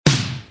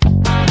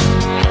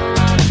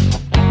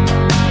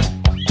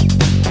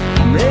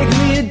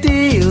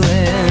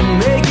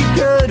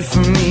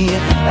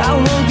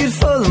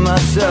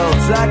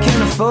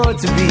afford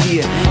to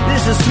be.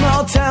 This is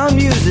small town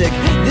music,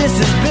 this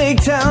is big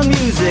town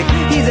music.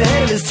 He's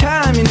ahead of his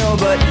time, you know,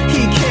 but he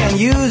can't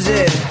use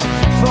it.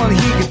 If only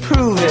he could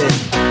prove it.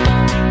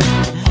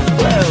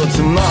 Well,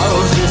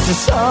 tomorrow's just a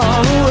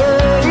song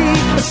away,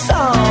 a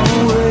song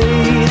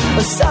away,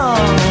 a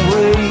song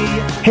away.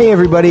 Hey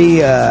everybody,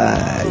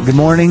 good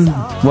morning.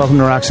 Welcome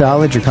to Rock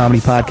Solid, your comedy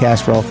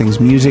podcast for all things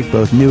music,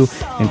 both new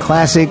and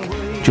classic.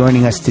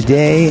 Joining us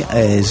today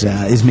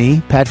is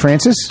me, Pat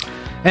Francis.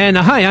 And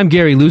hi, I'm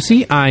Gary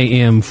Lucy. I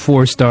am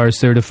 4-star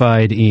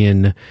certified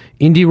in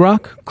indie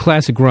rock,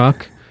 classic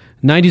rock,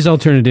 90s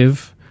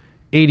alternative,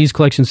 80s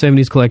collection,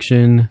 70s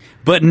collection.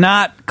 But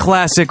not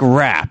classic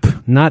rap.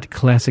 Not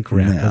classic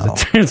rap, as it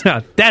turns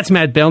out. That's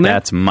Matt Belknap.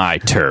 That's my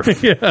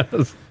turf.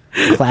 Yes.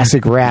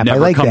 Classic rap. Never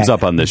I like comes that.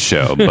 up on this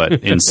show,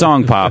 but in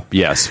song pop,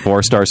 yes,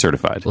 4-star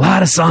certified. A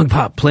lot of song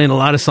pop, playing a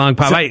lot of song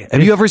pop.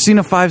 Have you ever seen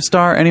a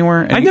 5-star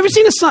anywhere? I've never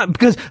seen a song,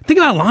 because think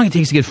about how long it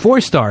takes to get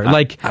 4-star.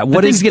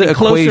 What is the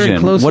closer equation?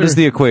 and closer. What is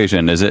the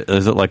equation? Is it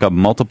like a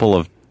multiple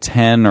of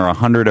 10 or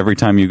 100 every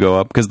time you go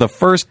up? Because the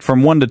first,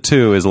 from 1 to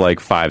 2, is like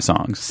 5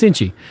 songs.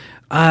 Cincy.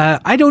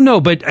 I don't know,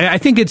 but I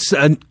think it's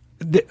a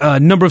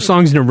number of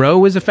songs in a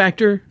row is a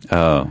factor.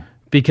 Oh.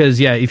 Because,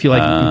 yeah, if you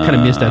kind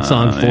of miss that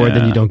song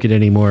then you don't get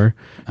any more.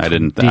 I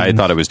didn't. I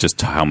thought it was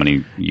just how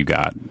many you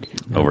got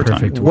over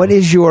perfect. time. What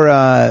is your,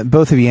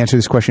 both of you answer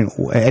this question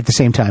at the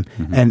same time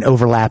and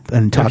overlap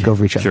and talk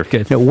over each other. Sure.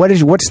 Good. Now,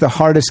 what's the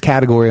hardest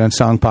category on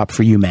song pop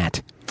for you,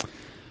 Matt?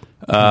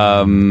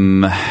 Well,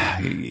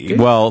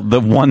 the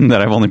one that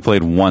I've only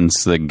played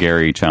once that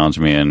Gary challenged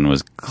me in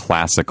was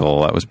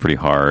classical. That was pretty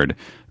hard.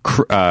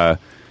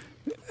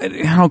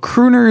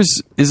 Crooners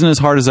isn't as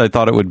hard as I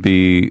thought it would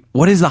be.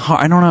 What is the hard?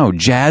 I don't know.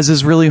 Jazz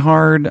is really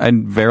hard. I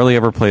barely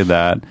ever played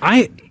that.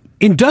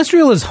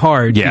 Industrial is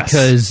hard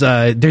because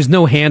there's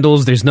no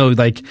handles. There's no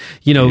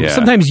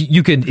sometimes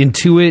you could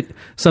intuit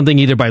something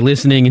either by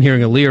listening and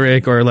hearing a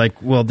lyric or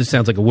this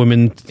sounds like a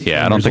woman.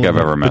 Yeah, I don't think I've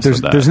ever messed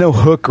with that. There's no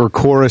hook or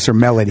chorus or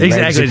melody.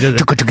 Exactly. Right?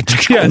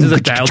 It's just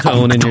a dial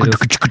tone. And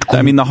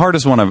I mean, the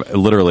hardest one I've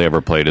literally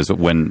ever played is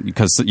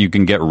because you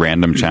can get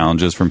random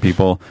challenges from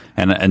people,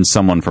 and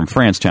someone from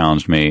France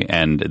challenged me,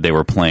 and they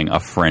were playing a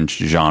French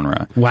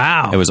genre.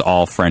 Wow. It was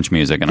all French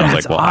music, and That's I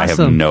was like, well,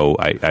 awesome.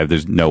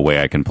 there's no way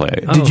I can play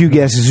it. Did you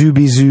guess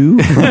Zooby Zoo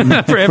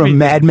from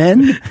Mad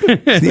Men?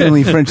 It's the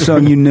only French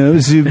song you know,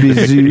 Zooby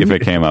Zoo. If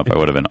it came up, I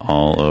would have been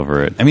all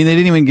over it. I mean, they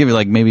didn't even give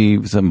me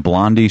maybe some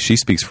Blondie. She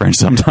speaks French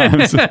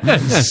sometimes.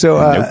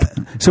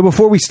 So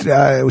before we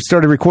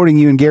started recording,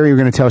 you and Gary were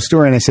going to tell a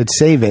story, and I said,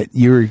 save it.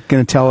 You were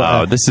going to tell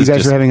you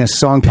guys were having a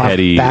song pop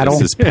battle.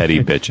 This is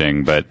petty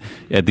bitching, but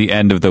at the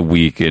end of the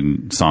week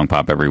in song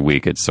pop every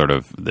week, it's sort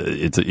of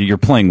you're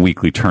playing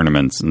weekly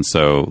tournaments, and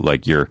so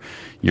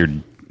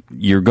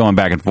you're going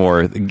back and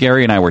forth.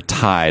 Gary and I were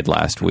tied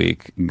last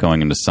week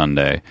going into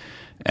Sunday,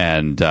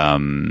 and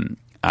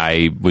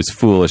I was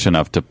foolish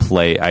enough to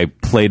play. I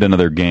played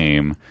another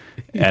game,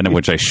 and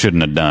which I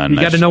shouldn't have done. You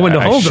got to know when to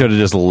hold I them. should have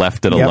just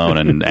left it alone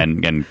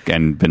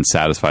and been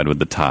satisfied with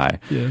the tie.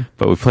 Yeah.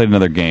 But we played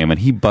another game, and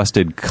he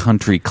busted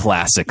country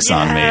classics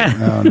on me.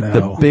 Oh, no.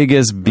 The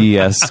biggest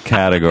BS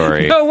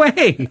category. No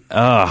way.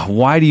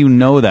 Why do you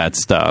know that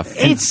stuff?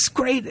 It's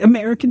great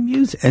American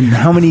music. And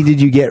how many did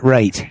you get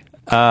right?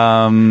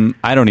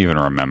 I don't even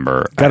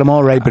remember. Got them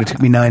all right, but it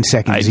took me 9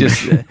 seconds.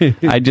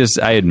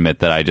 I admit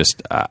that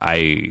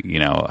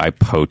I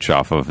poach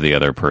off of the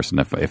other person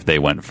if they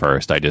went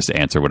first. I just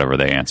answer whatever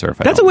they answer.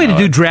 That's a way to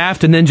do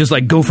draft and then just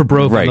go for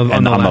broke. Right, on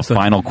and the on the last one.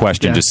 final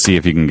question, just see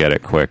if you can get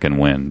it quick and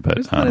win.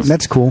 But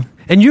That's cool.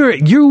 And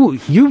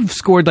you've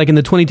scored in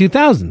the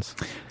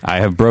 22,000s. I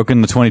have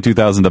broken the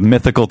 22,000, the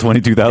mythical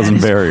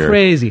 22,000 barrier.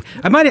 Crazy.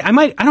 I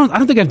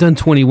don't think I've done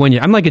 21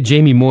 yet. I'm like a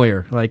Jamie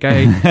Moyer.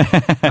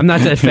 I'm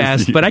not that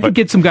fast, but I could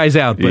get some guys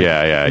out. But,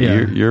 yeah.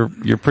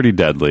 You're pretty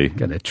deadly.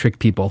 Gotta trick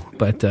people.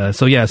 But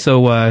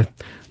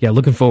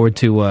looking forward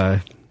to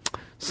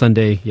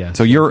Sunday. Yeah.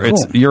 So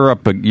you're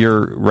up.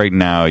 Right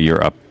now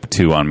you're up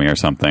 2 on me or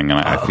something, and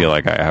I feel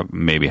like I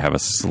have a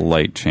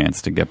slight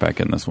chance to get back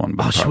in this one,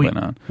 but probably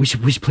not. We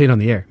should play it on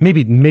the air.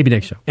 Maybe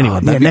next show. Anyway,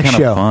 next kind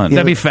show. of fun.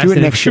 that'd be let's do it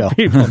fascinating next show. for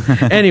people.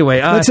 Anyway,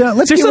 let's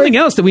there's get something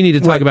else that we need to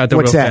talk about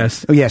what's real that?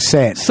 fast. Oh yes,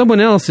 say it. Someone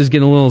else is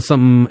getting a little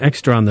something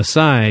extra on the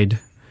side.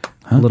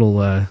 A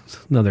little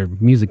another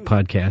music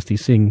podcast.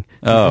 He's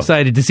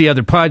decided to see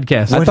other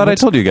podcasts. I thought I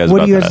told you guys.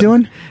 What about are you guys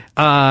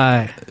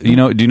that.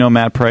 doing? Do you know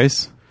Matt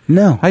Price?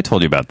 No. I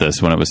told you about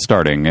this when it was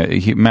starting.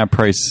 Matt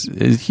Price.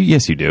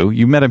 Yes, you do.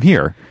 You met him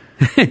here.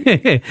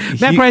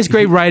 Matt Price,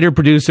 great writer,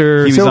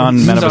 producer. He was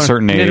on Men of a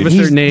Certain Age. Men of a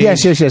Certain Age.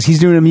 Yes. He's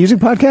doing a music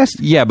podcast?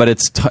 Yeah, but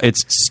it's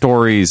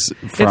stories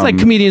from... It's like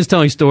comedians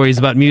telling stories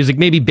about music,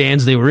 maybe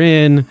bands they were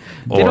in.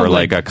 Or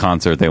like a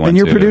concert they went to. And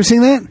you're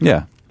producing that?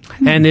 Yeah.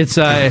 And it's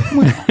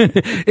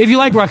if you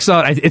like Rock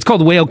Solid, it's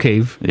called Whale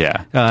Cave.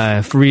 Yeah.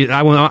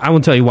 I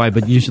won't tell you why,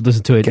 but you should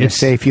listen to it. It's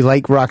say if you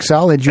like Rock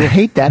Solid, you'll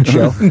hate that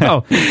show.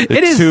 No,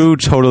 it is two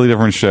totally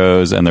different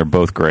shows, and they're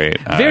both great.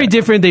 Very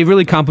different. They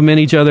really complement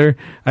each other.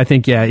 I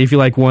think if you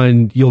like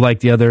one, you'll like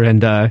the other.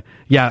 And I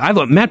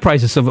love Matt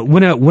Price. Is so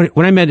when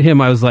I met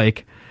him, I was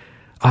like,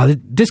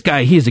 this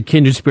guy, he is a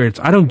kindred spirit.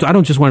 I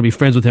don't just want to be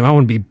friends with him. I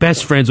want to be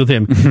best friends with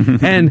him.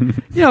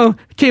 And,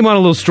 came on a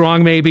little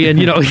strong maybe. And,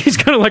 he's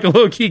kind of like a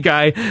low key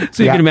guy.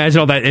 So you can imagine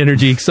all that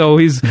energy. So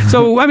he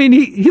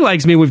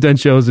likes me. We've done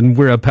shows and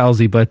we're a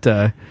palsy, but,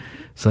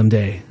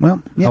 someday.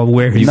 Well, I'll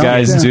wear his You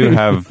guys do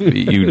have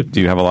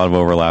a lot of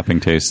overlapping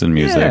tastes in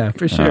music. Yeah,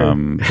 for sure.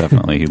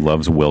 Definitely. He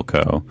loves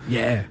Wilco.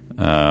 Yeah.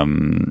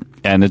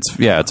 And it's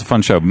a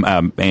fun show.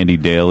 Andy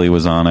Daly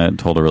was on it,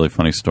 told a really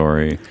funny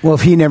story. Well,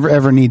 if he never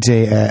ever needs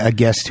a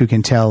guest who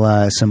can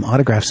tell some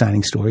autograph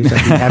signing stories,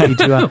 I'd be happy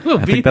to. I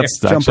think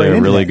that's actually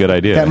a really good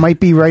idea. That might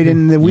be right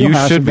in the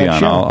wheelhouse. You should of be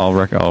that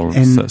on. show. I'll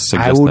suggest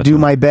I will that do to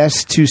my him.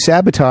 best to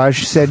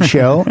sabotage said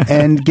show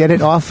and get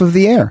it off of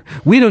the air.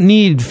 We don't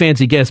need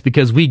fancy guests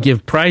because we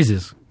give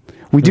prizes.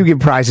 We do give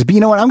prizes, but you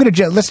know what?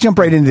 let's jump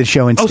right into the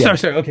show instead. Oh,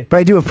 sorry, okay. But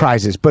I do have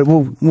prizes, but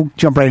we'll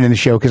jump right into the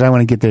show because I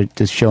want to get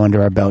the show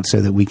under our belt so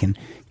that we can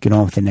get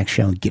on with the next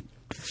show and get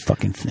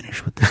fucking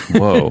finished with this.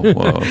 Whoa.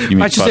 You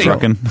mean Fuzz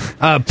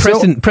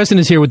Ruckin? Preston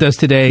is here with us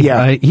today.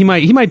 Yeah. He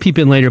might peep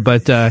in later,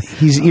 but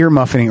he's ear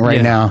muffing it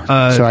right now,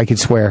 so I could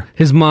swear.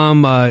 His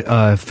mom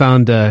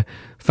found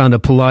a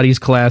Pilates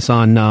class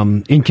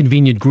on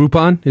Inconvenient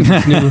Groupon. It's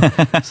his new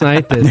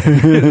site.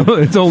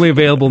 It's only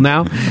available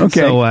now.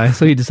 Okay.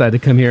 So he decided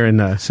to come here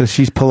and... So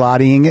she's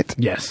Pilating it?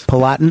 Yes.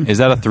 Pilatin? Is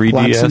that a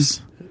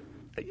 3DS?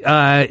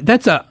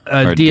 That's a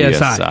Or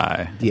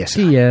DSi.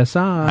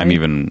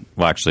 DSi.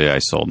 Actually, I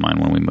sold mine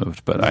when we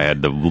moved, but I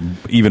had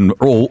even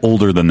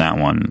older than that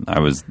one. I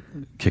was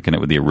kicking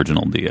it with the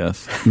original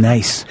DS.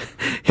 Nice.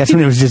 That's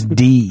when it was just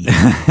D.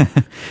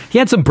 He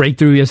had some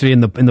breakthrough yesterday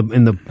in the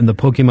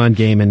Pokemon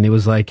game, and it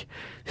was like,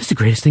 this is the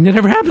greatest thing that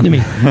ever happened to me.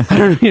 I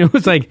don't know.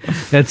 It's like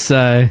it's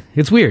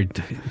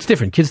weird. It's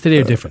different. Kids today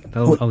are different.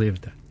 I'll leave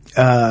it at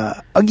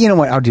that. You know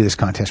what? I'll do this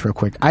contest real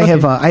quick. I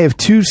have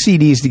 2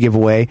 CDs to give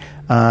away.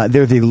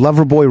 They're the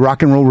Loverboy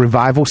Rock and Roll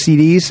Revival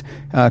CDs,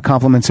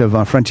 compliments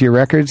of Frontier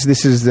Records.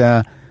 This is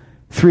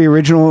 3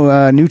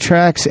 original new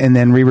tracks and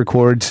then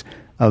re-records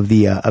of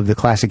the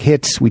classic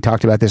hits. We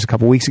talked about this a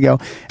couple weeks ago.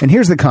 And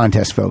here's the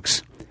contest,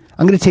 folks.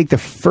 I'm going to take the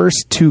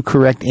first 2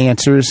 correct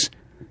answers.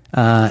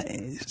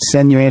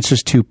 Send your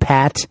answers to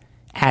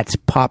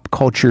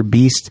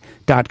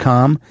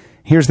pat@popculturebeast.com.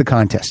 Here's the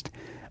contest.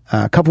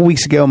 A couple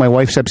weeks ago, my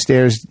wife's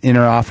upstairs in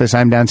her office.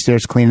 I'm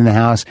downstairs cleaning the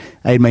house.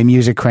 I had my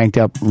music cranked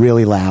up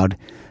really loud.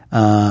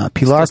 Pilar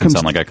doesn't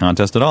sound like a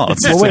contest at all.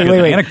 It's just wait.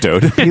 an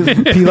anecdote.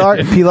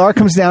 Pilar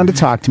comes down to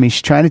talk to me.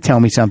 She's trying to tell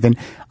me something,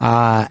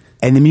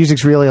 and the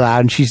music's really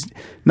loud, and she's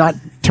not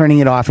turning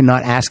it off and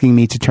not asking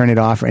me to turn it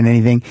off or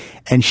anything.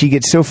 And she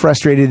gets so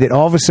frustrated that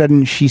all of a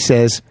sudden she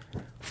says,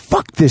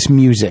 "Fuck this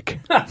music."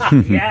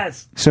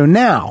 Yes. So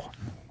now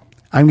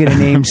I'm going to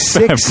name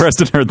 6.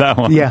 Preston heard that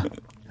one. Yeah.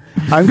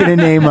 I'm going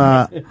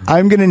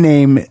to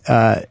name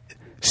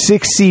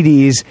 6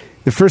 CDs.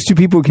 The first 2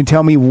 people who can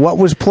tell me what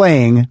was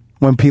playing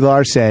when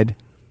Pilar said,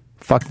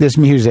 "Fuck this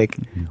music,"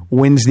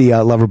 wins the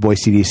Loverboy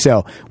CD.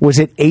 So, was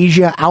it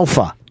Asia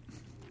Alpha?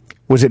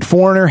 Was it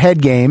Foreigner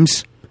Head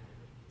Games?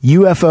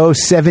 UFO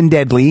 7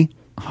 Deadly?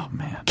 Oh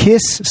man.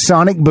 Kiss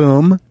Sonic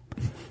Boom?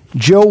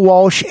 Joe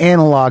Walsh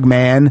Analog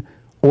Man?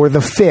 Or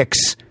The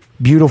Fix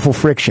Beautiful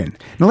Friction?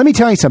 Now let me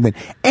tell you something.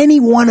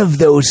 Any one of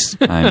those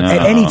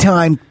at any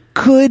time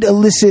could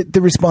elicit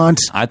the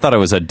response. I thought it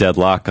was a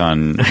deadlock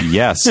on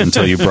yes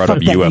until you brought up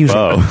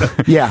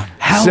UFO. Yeah.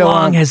 How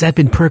long has that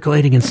been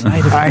percolating inside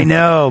of her? I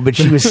know, but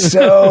she was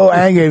so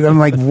angry. I'm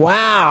like,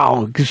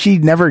 wow, because she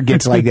never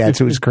gets like that,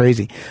 so it was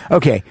crazy.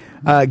 Okay,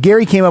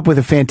 Gary came up with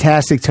a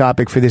fantastic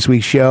topic for this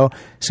week's show.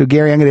 So,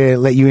 Gary, I'm going to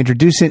let you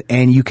introduce it,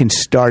 and you can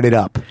start it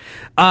up.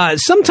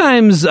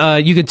 Sometimes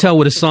you can tell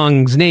what a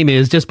song's name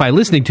is just by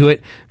listening to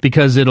it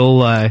because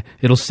it'll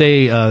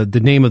say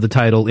the name of the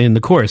title in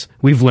the chorus.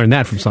 We've learned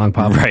that from Song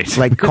Pop. Right.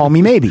 Like Call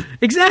Me Maybe.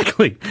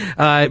 Exactly.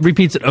 It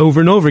repeats it over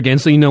and over again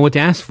so you know what to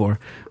ask for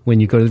when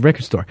you go to the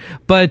record store.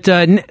 But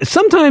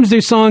sometimes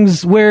there's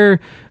songs where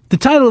the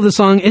title of the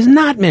song is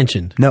not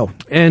mentioned. No.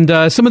 And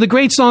some of the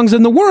great songs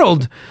in the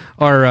world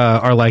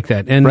are like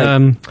that. And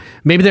right.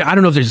 Maybe I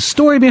don't know if there's a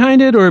story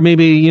behind it, or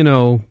maybe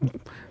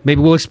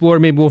maybe we'll explore,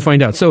 maybe we'll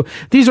find out. So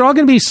these are all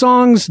going to be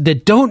songs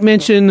that don't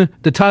mention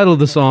the title of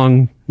the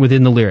song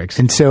within the lyrics.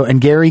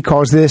 And Gary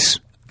calls this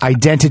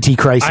Identity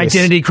Crisis.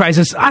 Identity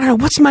Crisis. I don't know,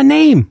 what's my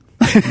name?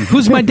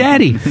 Who's my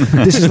daddy?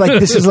 This is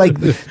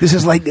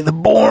like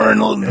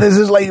Born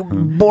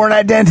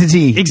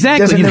Identity.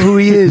 Exactly. Doesn't know who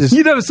he is.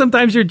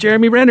 Sometimes you're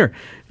Jeremy Renner.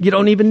 You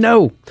don't even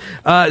know.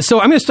 So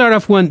I'm going to start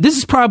off one. This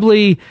is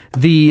probably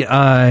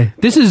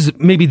this is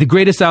maybe the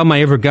greatest album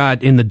I ever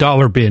got in the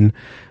dollar bin.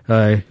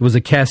 It was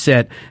a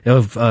cassette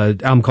of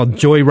an album called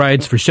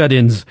Joyrides for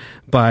Shut-Ins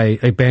by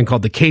a band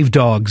called the Cave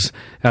Dogs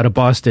out of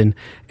Boston.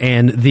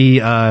 And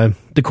the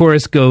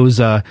chorus goes,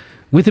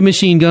 with a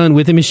machine gun,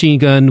 with a machine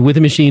gun, with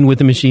a machine,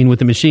 with a machine,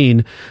 with a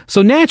machine.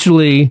 So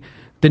naturally,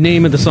 the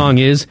name of the song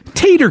is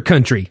Tater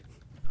Country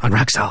on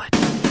Rock Solid.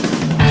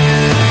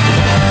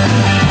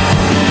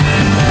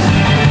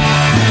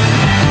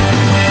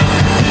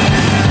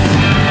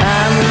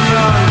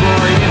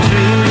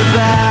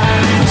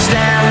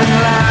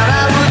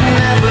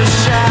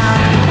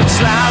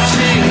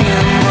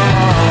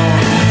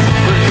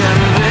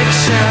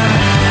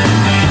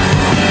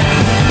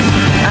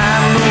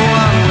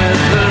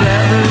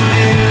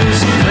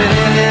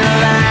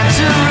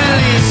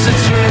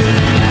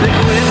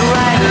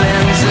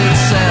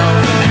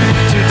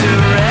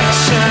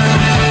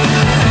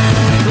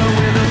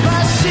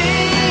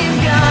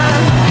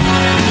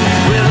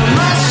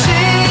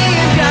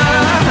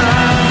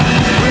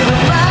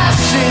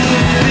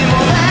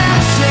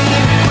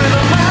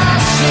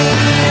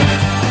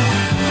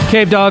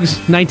 Cave Dogs,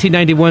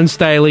 1991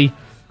 style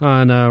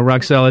on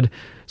Rock Solid.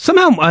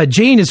 Somehow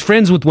Jane is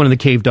friends with one of the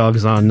Cave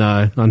Dogs on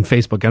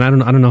Facebook, and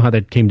I don't know how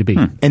that came to be.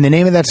 And the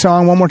name of that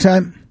song, one more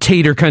time?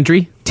 Tater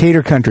Country.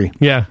 Tater Country.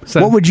 Yeah.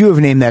 So, what would you have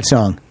named that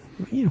song?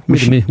 With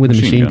a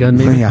machine gun,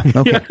 maybe? Yeah,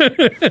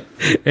 okay.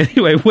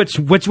 Anyway,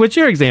 what's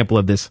your example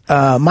of this?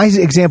 My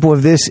example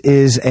of this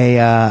is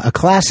a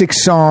classic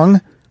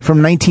song from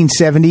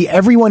 1970.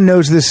 Everyone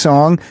knows this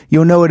song.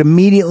 You'll know it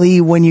immediately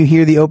when you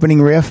hear the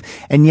opening riff,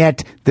 and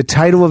yet the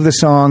title of the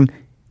song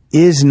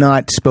is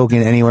not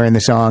spoken anywhere in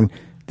the song.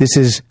 This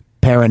is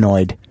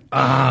Paranoid.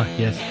 Ah,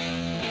 yes.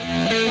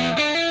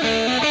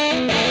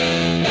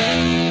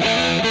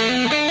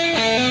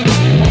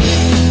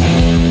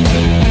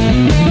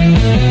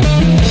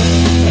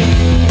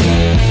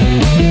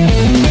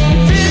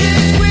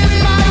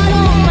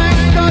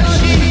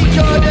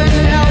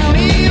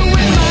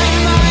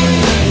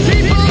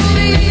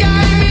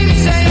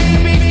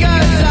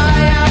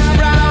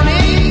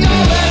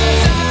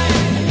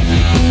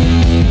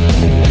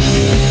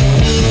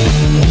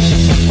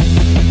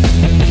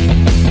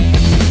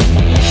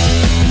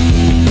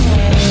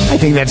 I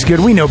think that's good.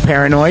 We know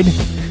Paranoid.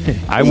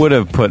 I would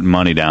have put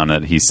money down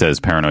that he says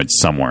Paranoid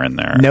somewhere in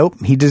there.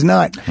 Nope, he does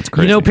not. That's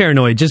crazy. You know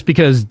Paranoid, just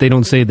because they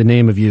don't say the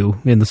name of you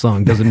in the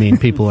song doesn't mean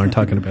people aren't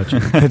talking about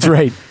you. That's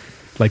right.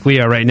 Like we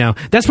are right now.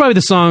 That's probably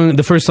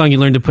the first song you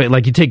learn to play.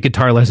 Like you take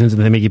guitar lessons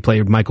and they make you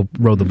play Michael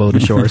Rowed the Boat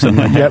Ashore or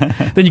something like that.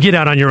 Yep. Then you get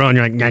out on your own.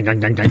 You're like, gang, gang,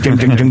 gang, gang, gang,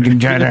 gang,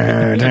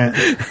 gang,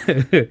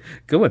 gang.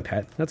 Good one,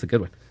 Pat. That's a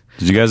good one.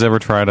 Did you guys ever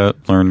try to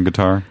learn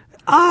guitar?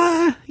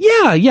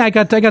 Yeah. I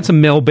got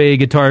some Mel Bay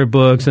guitar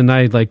books, and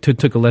I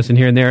took a lesson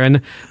here and there,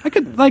 and I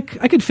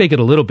could fake it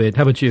a little bit.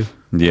 How about you?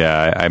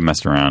 Yeah, I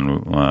messed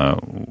around. I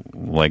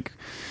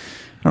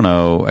don't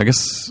know. I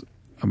guess,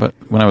 but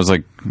when I was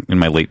like in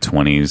my late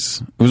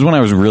 20s, it was when I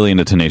was really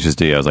into Tenacious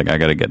D. I was like, I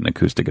got to get an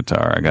acoustic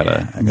guitar. I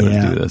gotta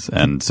do this,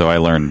 and so I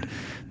learned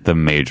the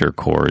major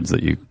chords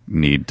that you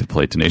need to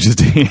play Tenacious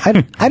D.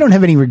 I don't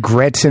have any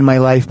regrets in my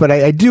life, but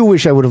I do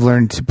wish I would have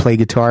learned to play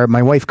guitar.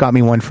 My wife got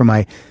me one for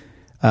my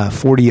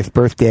 40th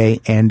birthday,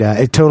 and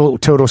a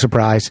total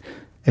surprise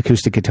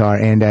acoustic guitar,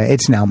 and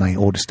it's now my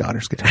oldest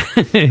daughter's guitar.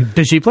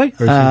 Does she play?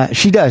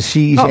 She does.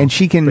 She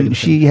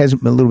has a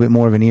little bit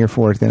more of an ear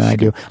for it than I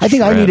do. I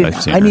think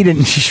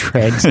she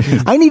shreds.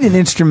 I need an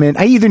instrument.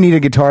 I either need a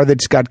guitar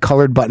that's got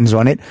colored buttons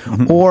on it,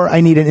 or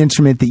I need an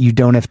instrument that you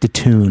don't have to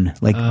tune,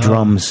 like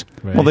drums.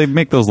 Right. Well, they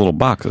make those little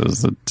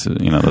boxes that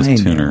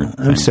those tuner things.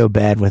 I'm so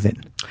bad with it.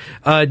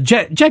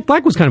 Jack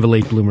Black was kind of a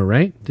late bloomer,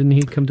 right? Didn't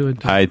he come to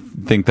it? I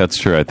think that's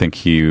true. I think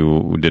he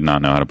did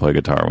not know how to play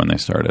guitar when they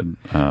started.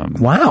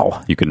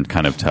 Wow. You can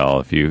kind of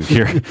tell if you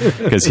hear,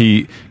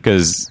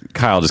 because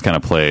Kyle just kind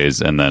of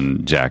plays, and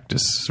then Jack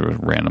just sort of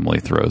randomly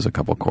throws a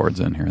couple chords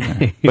in here and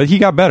there. But he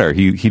got better.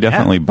 He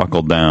definitely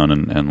buckled down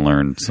and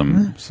learned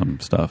some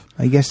stuff.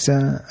 I guess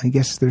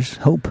there's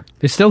hope.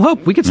 There's still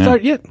hope. We could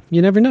start yet.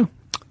 You never know.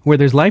 Where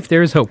there's life,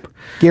 there is hope.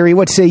 Gary,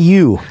 what say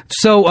you?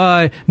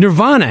 So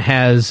Nirvana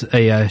has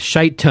a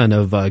shite ton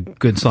of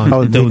good songs.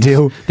 Oh, they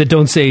do? That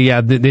don't say,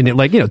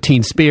 like,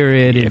 Teen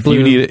Spirit and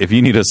Blue. If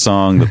you need a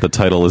song that the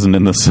title isn't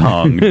in the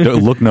song,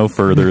 look no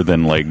further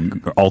than, like,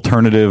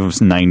 alternative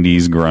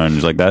 90s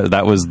grunge. Like,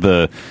 that was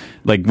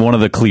like one of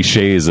the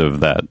cliches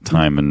of that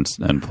time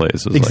and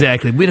place. Was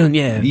exactly. Like,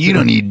 you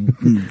don't need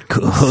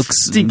hooks.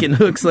 Stinking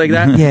hooks like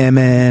that. Yeah,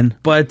 man.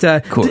 But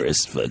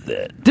chorus, fuck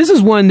that. This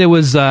is one that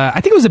was, I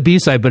think it was a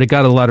B-side, but it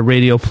got a lot of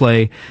radio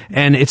play,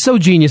 and it's so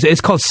genius.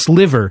 It's called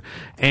Sliver,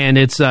 and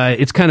it's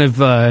kind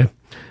of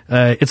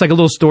it's like a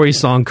little story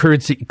song.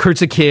 Kurt's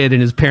a kid,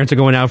 and his parents are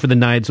going out for the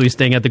night, so he's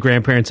staying at the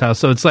grandparents' house.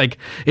 So it's like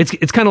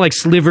it's kind of like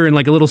Sliver in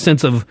like a little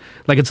sense of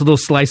like it's a little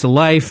slice of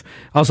life.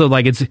 Also,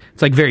 like it's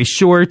like very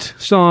short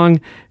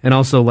song, and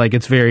also like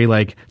it's very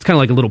like it's kind of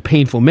like a little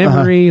painful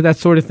memory, that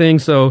sort of thing.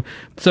 So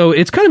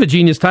it's kind of a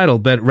genius title,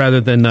 but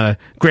rather than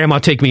 "Grandma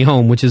Take Me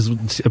Home," which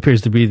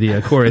appears to be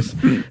the chorus.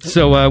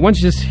 So why don't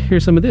you just hear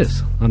some of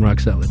this on Rock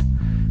Solid?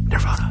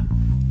 Nirvana.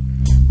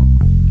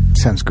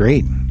 Sounds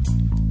great.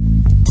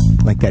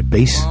 like that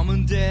bass. Mom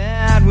and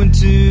Dad went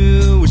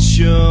to a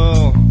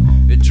show.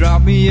 They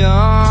dropped me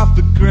off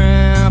at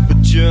Grandpa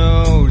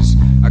Joe's.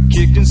 I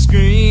kicked and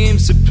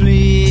screamed, so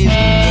please don't.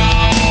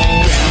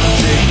 Grandma,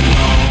 take me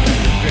home.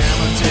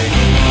 Grandma, take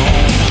me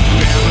home.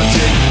 Grandma,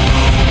 take me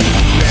home.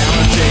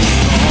 Grandma, take me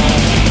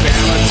home.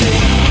 Grandma, take me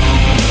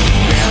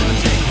home. Grandma, take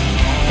me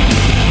home.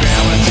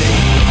 Grandma, take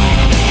me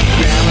home.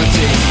 Grandma,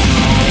 take me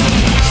home.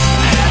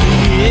 I had to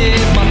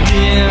eat my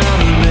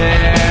dinner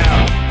there.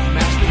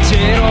 Mashed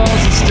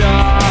potatoes and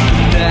stuff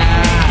and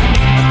that.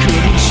 I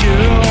couldn't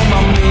chew my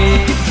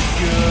meat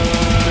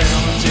good.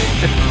 Grandma, take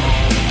me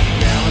home.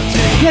 Grandma,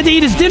 take me He had to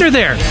eat his dinner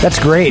there. That's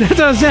great. That's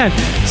what I said.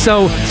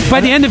 So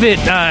by the end of it,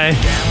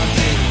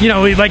 you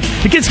know, like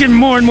it gets getting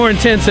more and more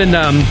intense, and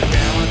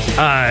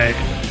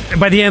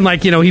by the end,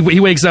 like, you know, he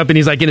wakes up and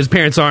he's like in his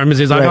parents' arms.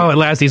 He's like, Right. oh, at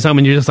last he's home,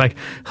 and you're just like,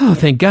 oh,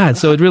 thank God.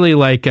 So it really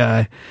like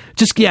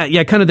just kind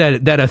of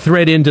that a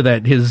thread into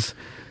that his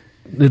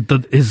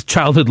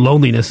childhood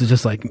loneliness is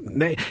just like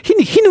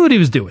he knew what he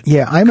was doing.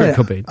 Yeah, I'm Kurt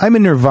Cobain. a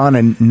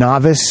Nirvana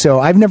novice, so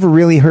I've never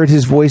really heard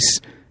his voice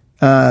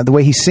the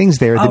way he sings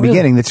there at the Oh, really?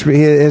 beginning.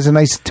 He has a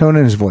nice tone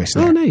in his voice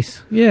there. Oh,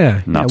 nice.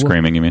 Yeah. Not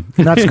screaming, you mean?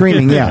 Not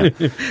screaming, yeah.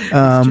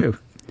 True.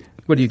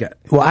 What do you got?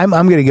 Well, I'm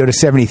going to go to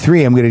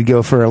 73. I'm going to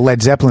go for a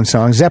Led Zeppelin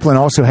song. Zeppelin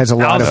also has a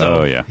lot Also.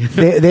 Oh, of... yeah.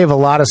 They have a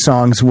lot of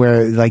songs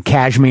where, like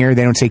Kashmir,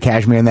 they don't say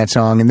Kashmir in that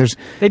song, and there's...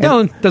 They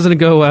don't. Doesn't it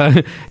go? So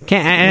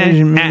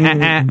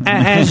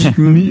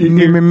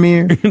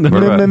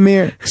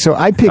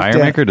I picked... Tire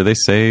Maker? Do they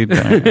say?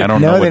 I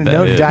don't know No, what that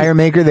no, is. Dire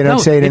Maker, they don't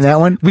say it in that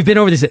one. We've been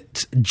over this.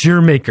 It's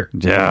Jermaker.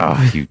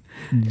 Yeah,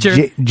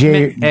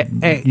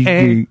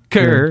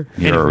 Jermaker.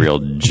 you're a real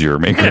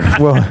Jermaker.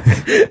 Well,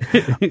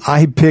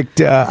 I picked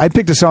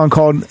a song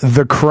called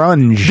The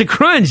Crunge. The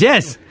Crunge,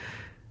 yes.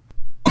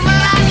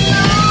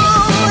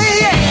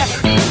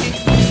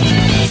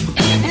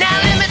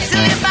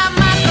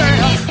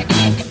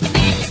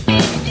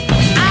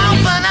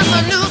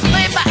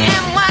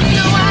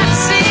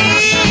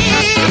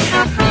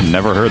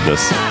 Never heard this.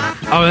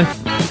 Oh,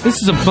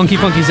 this is a funky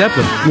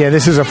Zeppelin. Yeah,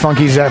 this is a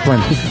funky Zeppelin.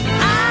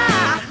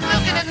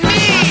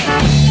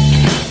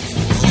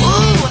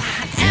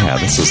 Yeah,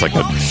 this is like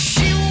a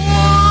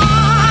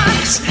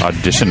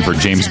audition for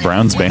James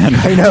Brown's band.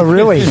 I know,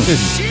 really.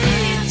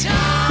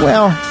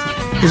 Well,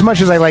 as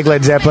much as I like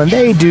Led Zeppelin,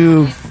 they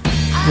do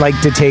like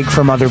to take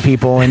from other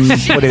people and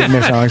put it in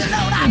their songs.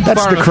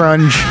 That's Borrow. the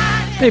crunge.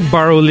 They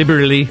borrow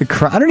liberally.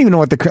 I don't even know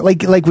what the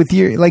like with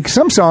your like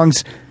some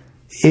songs.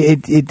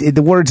 It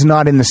the word's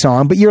not in the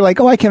song, but you're like,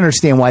 oh, I can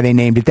understand why they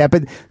named it that.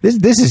 But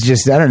this is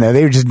just, I don't know.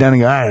 They were just done.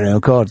 I don't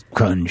know, call it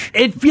crunge.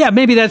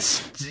 Maybe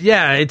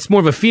it's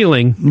more of a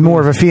feeling.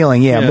 More of a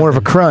feeling, yeah. More of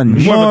a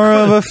crunge. More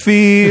of a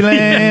feeling.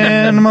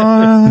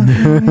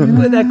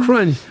 With that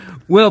crunge.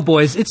 Well,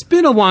 boys, it's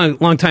been a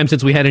long time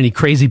since we had any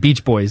crazy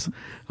Beach Boys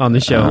on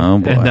the show. Oh,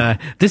 boy. And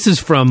this is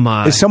from...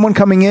 Is someone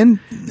coming in?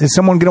 Is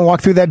someone going to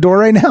walk through that door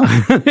right now?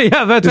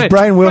 yeah, that's Does right.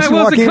 Brian Wilson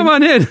walk in? come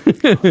on in.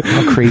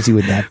 How crazy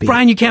would that be?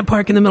 Brian, you can't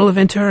park in the middle of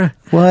Ventura.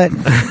 What?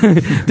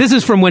 This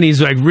is from when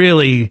he's like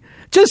really...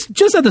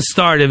 Just at the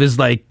start of his,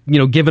 like, you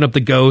know, giving up the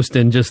ghost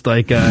and just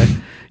like,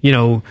 you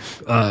know,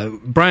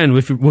 Brian,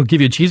 we'll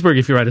give you a cheeseburger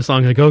if you write a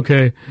song. Like,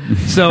 okay.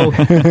 So,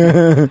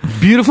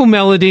 beautiful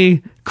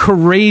melody,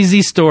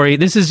 crazy story.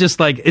 This is just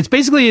like, it's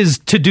basically his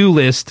to-do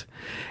list.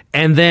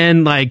 And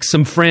then, like,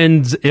 some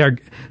friend is going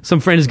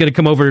to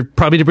come over,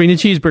 probably to bring the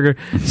cheeseburger.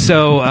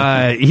 So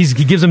he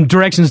gives them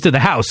directions to the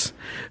house.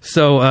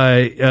 So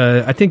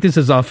I think this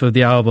is off of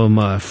the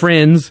album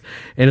Friends,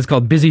 and it's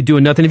called "Busy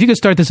Doing Nothing." If you could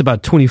start this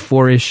about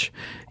 24-ish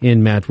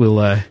in, Matt,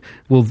 we'll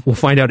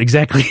find out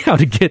exactly how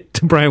to get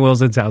to Brian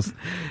Wilson's house.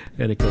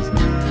 And it goes.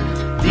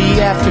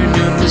 The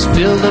afternoon was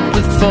filled up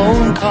with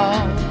phone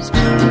calls.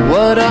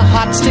 What a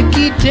hot,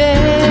 sticky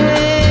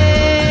day.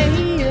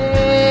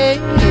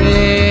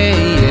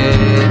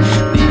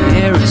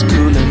 Is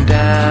cooling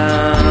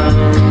down.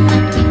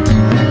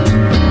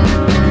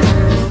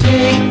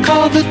 Take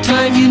all the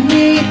time you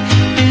need.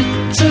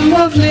 It's a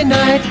lovely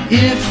night.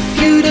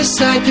 If you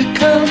decide to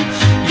come,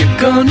 you're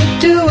gonna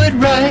do it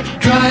right.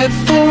 Drive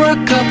for a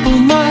couple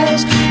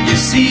miles. You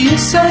see a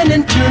sign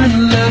and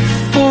turn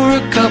left for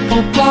a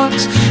couple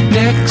blocks.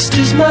 Next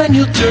is mine.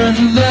 You'll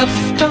turn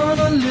left on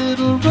a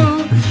little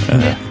road.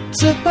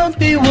 It's a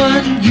bumpy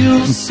one.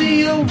 You'll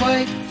see a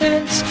white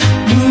fence.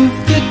 Move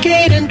the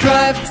gate and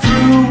drive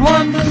through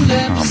on the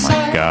left side. Oh,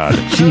 my God.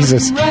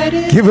 Jesus. Right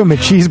in. Give him a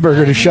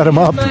cheeseburger to shut him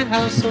up. My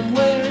house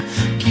somewhere.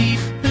 Keep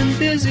him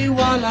busy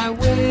while I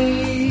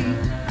wait.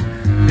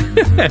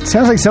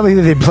 Sounds like something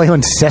that they play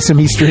on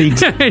Sesame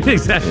Street.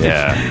 Exactly.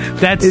 Yeah.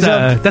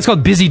 That's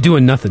called "Busy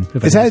Doing Nothing."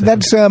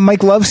 That's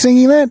Mike Love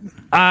singing that?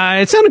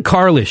 It sounded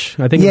Carlish.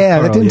 I think. Yeah, it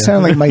was that Carl, didn't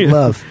sound like Mike Yeah.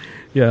 Love.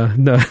 Yeah,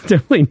 no,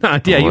 definitely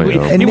not. Yeah, Boy,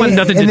 oh. he wanted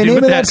nothing to and the do name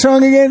with of that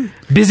song again?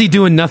 Busy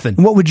Doing Nothing.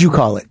 What would you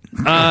call it?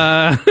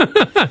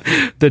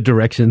 The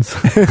directions.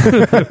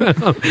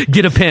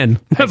 Get a pen.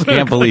 I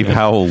can't believe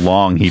how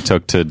long he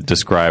took to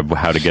describe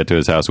how to get to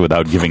his house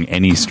without giving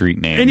any street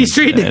names. Any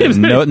street names.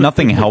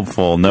 Nothing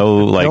helpful. No,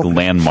 like, Nope.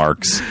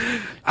 landmarks.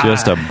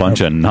 Just a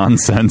bunch of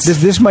nonsense.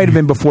 This might have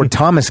been before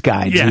Thomas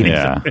Guides. Yeah.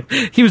 Yeah.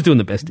 He was doing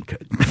the best he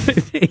could.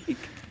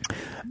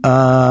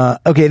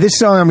 Okay, this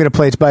song I'm going to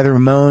play, it's by the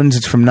Ramones.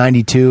 It's from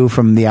 92,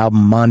 from the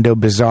album Mondo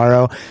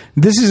Bizarro.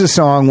 This is a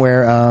song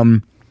where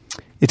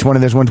it's one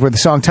of those ones where the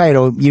song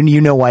title, you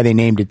know why they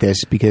named it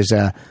this, because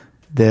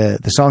the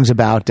song's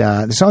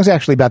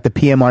actually about the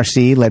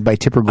PMRC, led by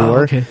Tipper Gore.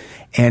 Oh, okay.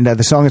 And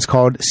the song is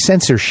called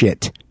Censor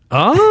Shit.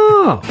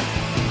 Oh.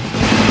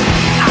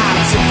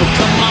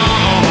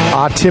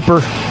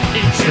 Tipper.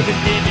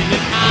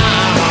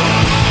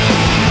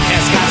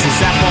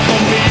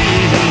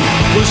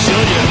 We'll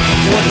show you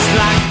what it's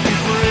like to be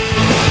free.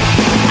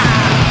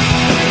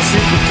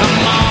 Tipper,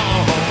 come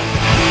on.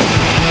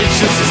 It's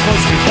just as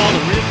supposed to be all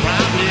the rip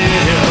round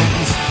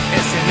limbs.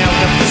 SNL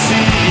got the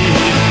seed,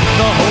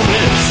 the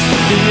homeless,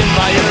 the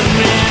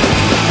environment.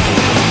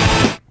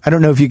 I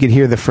don't know if you could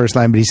hear the first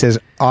line, but he says,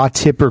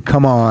 Tipper,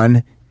 come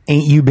on.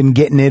 Ain't you been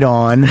getting it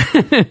on?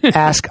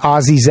 Ask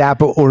Ozzy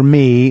Zappa or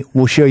me.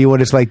 We'll show you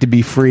what it's like to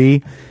be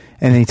free.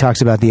 And then he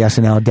talks about the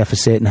SNL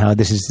deficit and how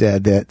this is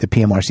the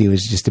PMRC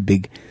was just a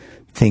big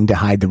thing to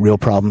hide the real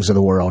problems of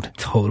the world.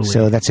 Totally.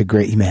 So that's a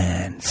great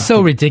man.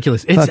 So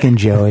ridiculous. It's, Fucking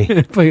Joey.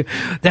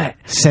 that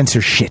Censor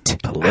shit.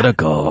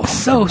 Political.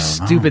 so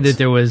stupid that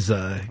there was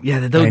I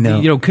know.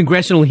 you know,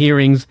 congressional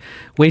hearings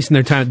wasting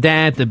their time.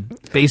 That the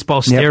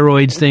baseball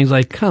steroids things,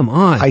 like, come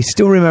on. I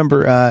still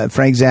remember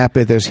Frank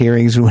Zappa at those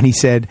hearings when he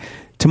said,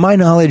 to my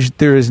knowledge,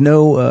 there is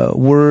no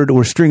word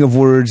or string of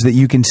words that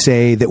you can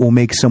say that will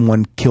make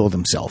someone kill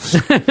themselves.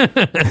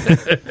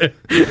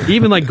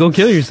 Even like, go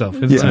kill yourself.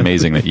 It's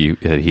amazing that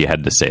he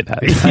had to say that.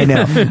 I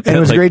know. And it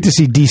was Like- great to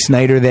see Dee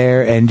Snider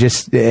there and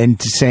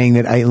saying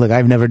that,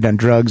 I've never done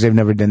drugs, I've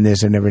never done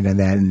this, I've never done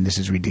that, and this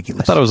is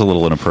ridiculous. I thought it was a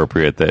little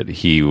inappropriate that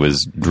he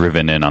was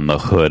driven in on the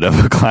hood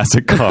of a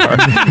classic car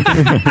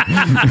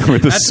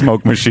with a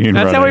smoke machine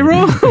That's running. how he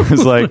rolls.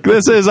 It's like,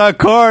 this is a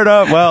court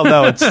of... Well,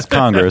 no, it's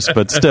Congress,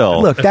 but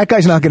still. Look, that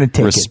guy's not going to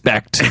take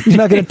respect. it. He's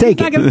not going to take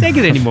not it. going to take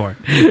it anymore.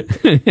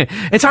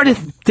 It's hard to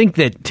think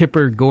that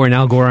Tipper Gore and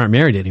Al Gore aren't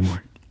married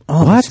anymore.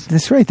 Oh, what?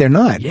 That's right. They're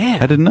not. Yeah.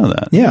 I didn't know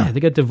that. Yeah. They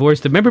got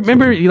divorced.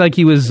 Remember, like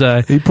he was.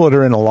 He put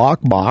her in a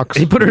lockbox.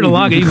 He put her in a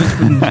log. He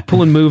was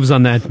pulling moves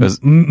on that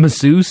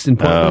masseuse in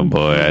Oh Portland.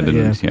 boy, I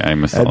didn't. Yeah, I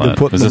missed a Had to lot.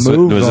 put Was the this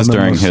moves was this on the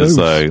during his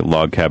masseuse.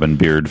 log cabin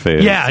beard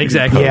phase? Yeah,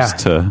 exactly.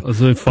 Post, Yeah. I was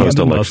really fond of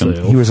post-election.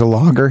 myself. He was a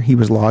logger. He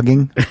was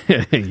logging.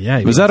 Yeah.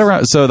 he Was that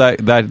around? So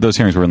that those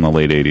hearings were in the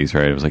late '80s,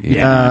 right? It was like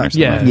Yeah. or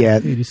something Yeah. like that. Yeah.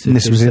 86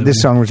 or This 70.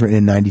 song was written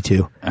in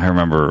 92. I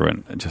remember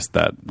when just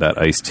that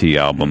Ice-T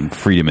album,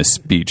 "Freedom of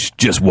Speech."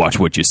 Just watch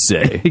what you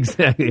say.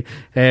 Exactly.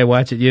 Hey,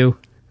 watch it, you.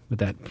 With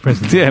that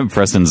Preston. Yeah,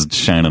 Preston's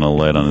shining a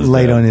light on his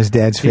Light dad. on his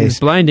dad's He's face.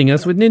 blinding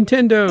us with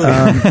Nintendo.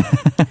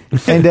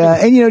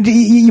 And you know,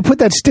 you put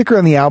that sticker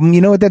on the album.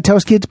 You know what that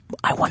tells kids?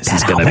 I want This is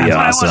that gonna album. be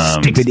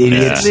awesome. Stupid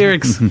idiots.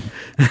 Lyrics.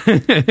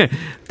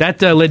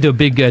 That led to a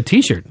big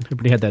T-shirt.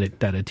 Everybody had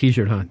that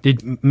T-shirt, huh?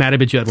 Matt, I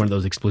bet you had one of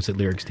those explicit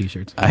lyrics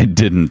T-shirts. I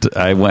didn't.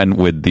 I went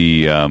with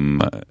the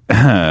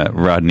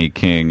Rodney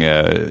King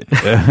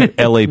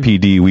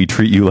LAPD "We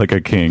Treat You Like a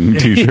King"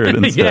 T-shirt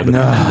instead.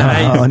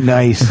 Yeah. Oh,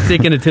 nice.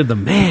 Sticking it to the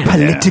man.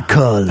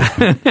 Political.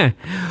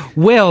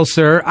 Well,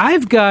 sir,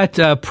 I've got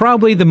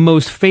probably the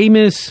most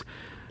famous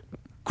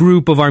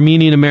group of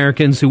Armenian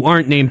Americans who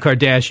aren't named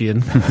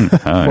Kardashian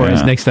for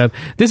us next up.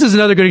 This is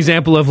another good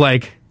example of,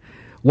 like,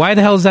 why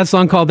the hell is that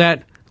song called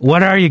that?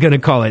 What are you going to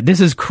call it?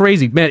 This is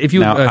crazy. Man, if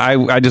you... Now,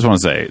 I just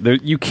want to say,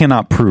 you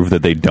cannot prove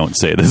that they don't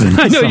say this in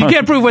the I know, you song.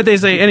 can't prove what they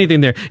say,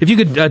 anything there. If you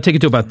could take it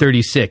to about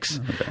 36.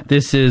 Okay.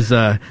 This is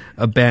a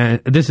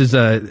band. This is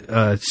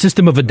a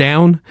System of a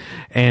Down,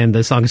 and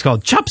the song is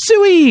called Chop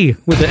Suey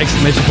with the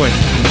exclamation point.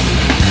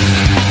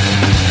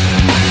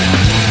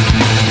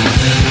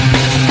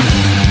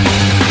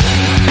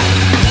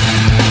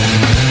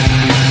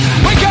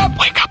 Wake up!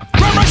 Wake up!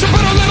 Grab brush and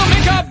put a little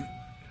makeup.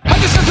 I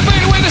just have to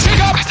fade away the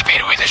shake up.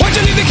 Why'd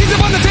you leave the keys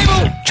up on the table?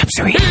 Chop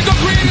suey. Here you go,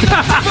 creating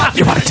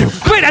You wanted to.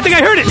 Wait, I think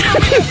I heard it.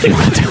 You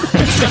wanted to.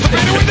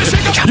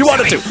 You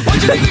wanted to.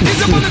 Why'd you leave the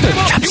keys up on the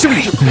table? Chop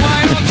suey. Why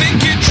don't think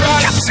you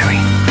trust? Chop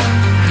suey.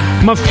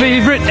 My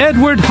favorite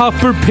Edward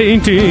Hopper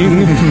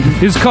painting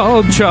is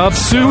called Chop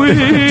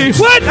Suey.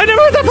 What? I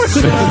never heard that part.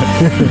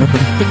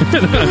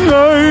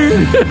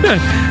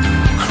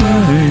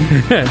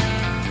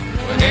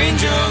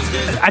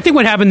 I think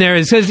what happened there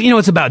is because, you know,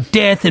 it's about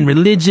death and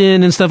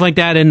religion and stuff like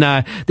that, and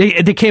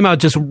they came out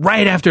just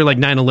right after, like,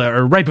 9/11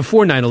 or right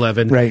before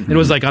 9/11. Right. And it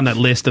was like on that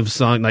list of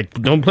songs, like,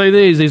 don't play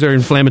these are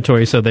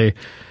inflammatory. So they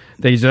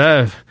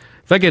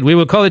fuck it, we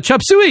will call it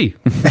Chop Suey.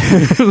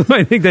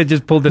 I think they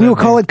just pulled it. We out will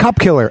call there. it Cop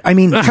Killer. I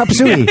mean, Chop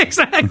suey.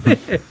 Exactly.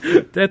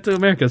 That's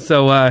America.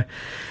 So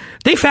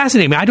they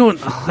fascinate me. I don't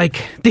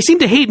like. They seem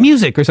to hate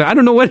music or something. I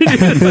don't know what it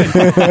is,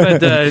 but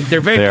they're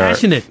very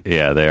passionate.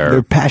 Yeah, they are.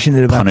 They're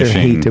passionate about their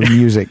hate of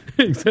music.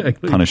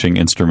 Exactly. Punishing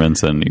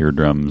instruments and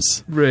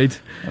eardrums Right.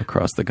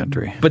 across the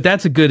country. But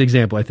that's a good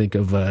example, I think,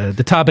 of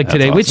the topic That's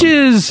today, which awesome.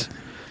 is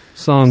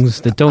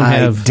songs that don't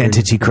have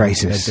Identity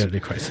Crisis. Identity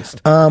Crisis.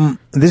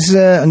 This is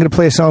I'm going to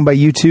play a song by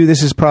U2.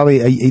 This is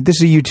probably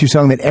this is a U2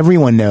 song that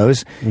everyone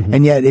knows,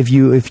 and yet if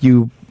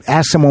you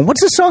ask someone,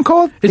 what's this song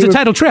called? It's a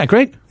title track,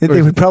 right?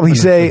 They would probably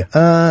say,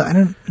 I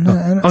don't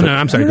know. Oh, no,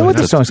 I'm sorry. I don't know what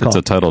the song's It's called.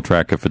 a title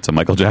track if it's a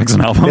Michael Jackson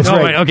album. That's Oh,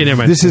 right. right. Okay, never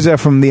mind. This is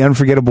from The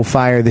Unforgettable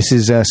Fire. This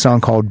is a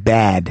song called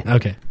Bad.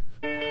 Okay.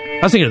 I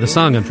was thinking of the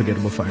song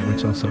Unforgettable Fire,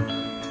 which also...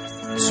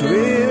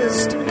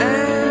 Twist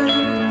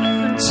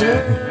and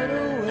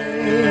turn away.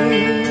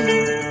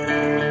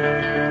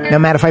 Now,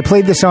 Matt, if I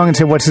played this song and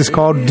said, what's this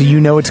called? Do you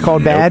know it's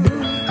called Bad?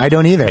 I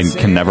don't either. I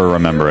can never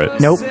remember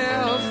it. Nope.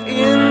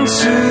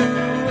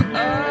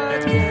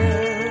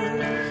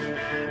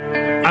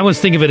 I always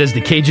think of it as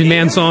the Cajun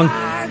Man song.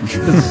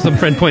 Some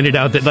friend pointed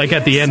out that, like,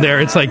 at the end there,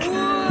 it's like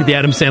the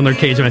Adam Sandler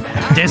Cajun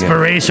Man.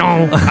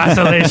 Desperation,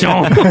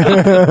 isolation.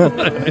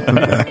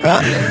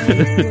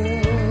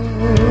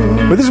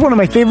 But this is one of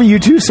my favorite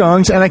U2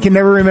 songs, and I can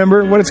never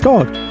remember what it's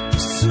called.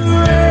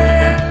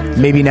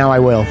 Maybe now I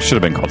will. Should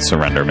have been called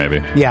Surrender, maybe.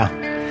 Yeah.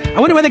 I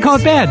wonder why they call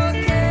it Bad.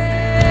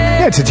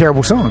 Yeah, it's a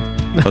terrible song.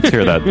 Let's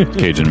hear that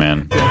Cajun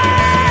Man.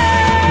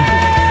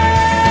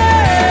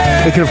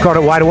 They could have called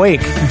it Wide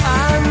Awake.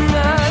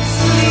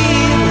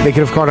 They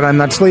could have called it I'm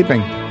Not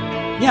Sleeping.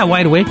 Yeah,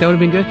 Wide Awake, that would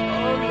have been good.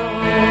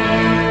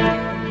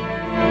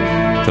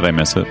 Did I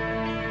miss it?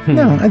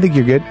 No, I think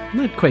you're good. I'm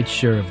not quite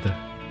sure of the...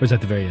 Or was that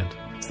the very end?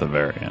 It's the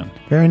very end.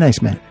 Very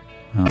nice, man.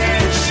 Oh.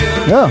 There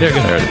you go.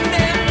 There it is.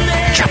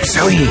 Chop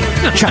suey.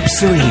 Chop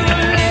suey.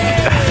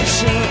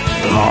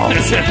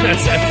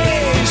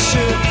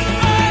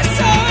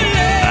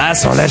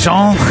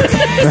 Isolation.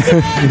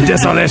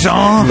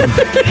 Desolation.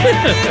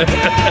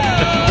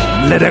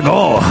 Let it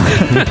go.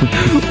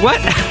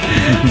 What?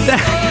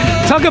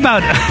 Talk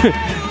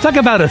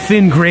about a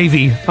thin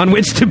gravy on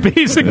which to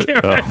base a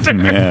character. Oh,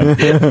 man.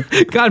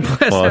 God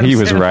bless. Well, Adam he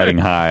was Sandler. riding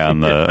high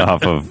on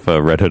off of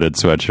Red Hooded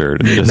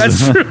Sweatshirt.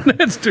 That's true.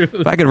 That's true.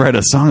 If I could write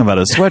a song about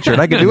a sweatshirt,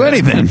 I could do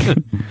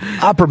anything.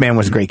 Opera Man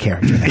was a great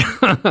character.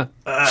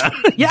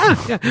 Yeah.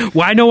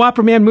 Why no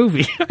Opera Man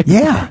movie?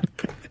 Yeah.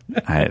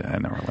 I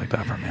never liked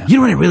Opera Man. You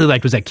know what I really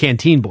liked was that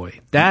Canteen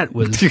Boy. That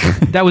was deep.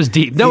 That was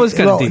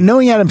kind of deep.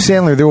 Knowing Adam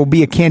Sandler, there will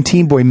be a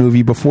Canteen Boy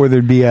movie before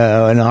there'd be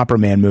an Opera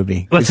Man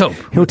movie. Let's hope.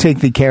 He'll take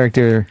the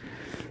character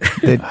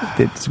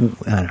that's, I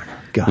don't know.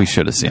 God. We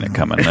should have seen it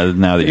coming.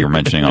 Now that you're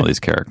mentioning all these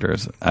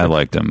characters, I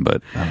liked him,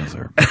 but those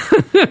are...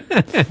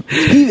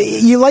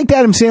 You liked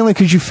Adam Sandler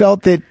because you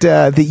felt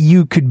that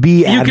you could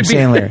be Adam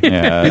Sandler.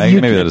 Yeah,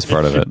 maybe that is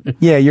part of it.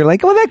 Yeah, you're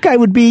like, oh, that guy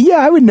would be.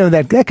 Yeah, I would know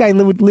that. That guy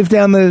would live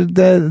down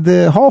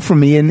the hall from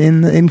me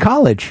in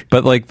college.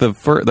 But like the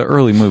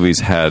early movies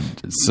had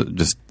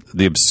just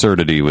the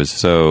absurdity was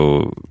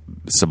so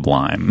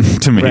sublime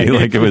to me. Right.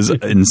 Like it was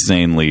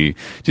insanely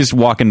just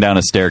walking down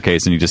a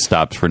staircase and he just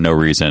stops for no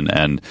reason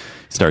and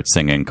starts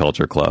singing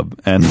Culture Club,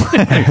 and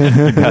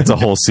that's a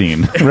whole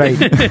scene. Right,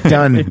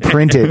 done,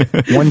 printed,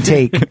 one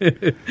take.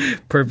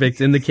 Perfect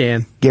in the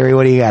can. Gary,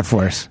 what do you got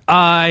for us?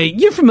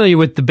 You're familiar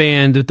with the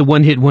band, the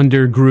one-hit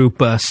wonder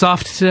group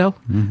Soft Cell?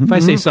 Mm-hmm. If I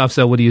say Soft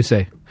Cell, what do you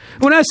say?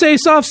 When I say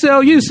Soft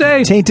Cell, you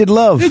say Tainted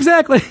Love.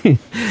 Exactly.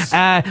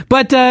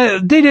 But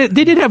they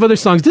did have other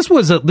songs. This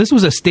was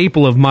a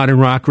staple of modern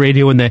rock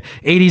radio in the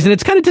 80s, and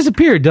it's kind of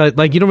disappeared.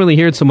 Like you don't really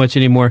hear it so much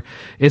anymore.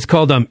 It's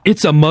called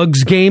It's a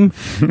Mugs Game,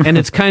 and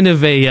it's kind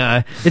of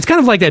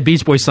like that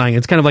Beach Boys song.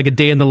 It's kind of like a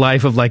day in the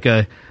life of like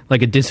a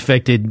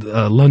disaffected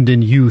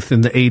London youth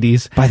in the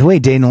 80s. By the way,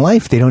 Day in the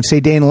Life. They don't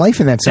say Day in the Life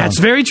in that song. That's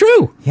very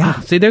true. Yeah.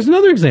 See, there's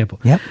another example.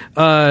 Yep.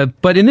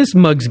 But in this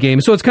Mugs Game,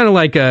 so it's kind of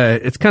like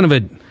it's kind of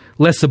a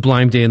less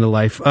sublime day in the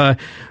life, where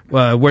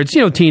it's,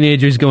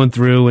 teenagers going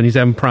through and he's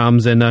having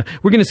problems. And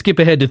we're going to skip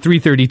ahead to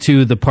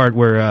 332, the part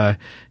where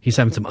he's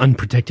having some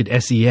unprotected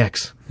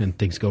sex and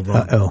things go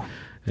wrong. Uh-oh.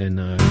 And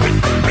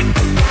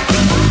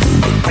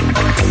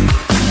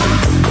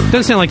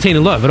doesn't sound like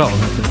Tainted Love at all.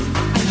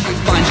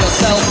 Find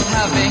yourself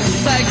having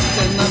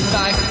sex in the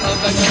back of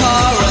a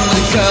car and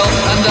the girl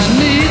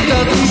underneath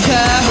doesn't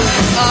care who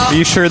you are. Are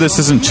you sure this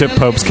isn't Chip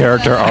Pope's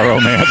character, Our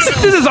Romance?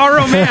 This is Our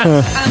Romance.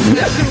 And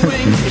the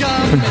chewing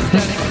gum is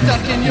getting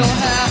stuck in your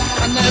hair.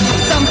 And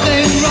there's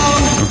something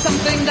wrong,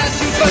 something that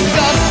you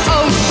forgot.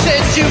 Oh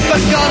shit, you've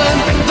forgotten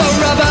the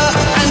rubber.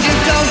 And you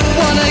don't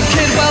want a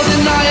kid, well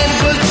deny it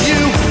was you.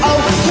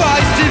 Oh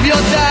Christ, if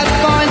your dad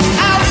finds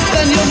out,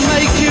 then you'll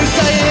make you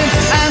stay in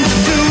and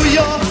do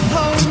your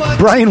homework.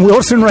 Brian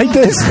Wilson write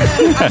this?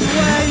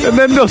 And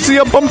then they'll see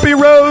a bumpy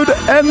road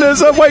and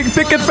there's a white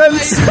picket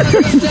fence.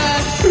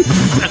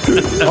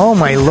 Oh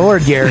my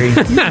Lord, Gary.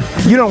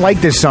 You don't like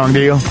this song, do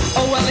you?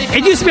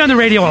 It used to be on the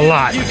radio a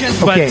lot.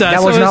 But, Okay,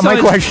 that was not my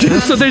question.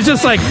 So there's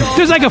just like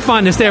a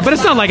fondness there, but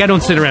it's not like I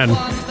don't sit around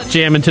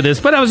jamming to this,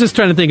 but I was just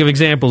trying to think of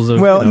examples of.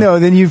 Well, no,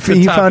 then you found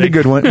a topic.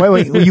 good one.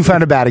 Wait, you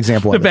found a bad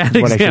example. A of bad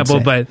it, what I should example,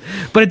 say.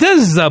 but it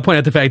does point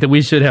out the fact that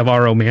we should have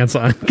our romance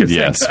on. 'cause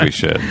Yes, we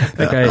should.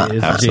 That guy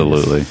is a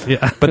Absolutely. genius.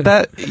 Yeah.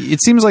 But it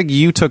seems like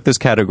you took this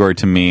category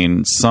to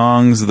mean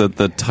songs that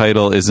the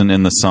title isn't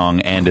in the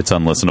song and it's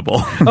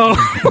unlistenable.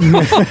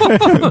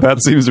 Oh,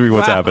 That seems to be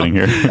what's happening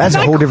here. That's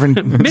a whole different.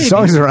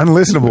 Songs that are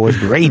unlistenable is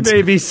great.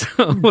 maybe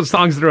some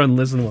songs that are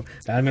unlistenable.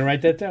 I'm gonna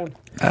write that down.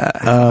 I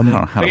don't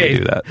know. How do we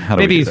do that? How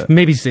do we do that?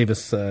 Maybe save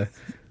us,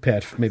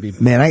 Pat. Maybe.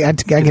 Man, I got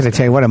to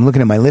tell you what. I'm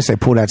looking at my list. I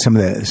pulled out some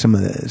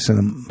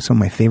of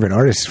my favorite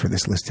artists for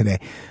this list today.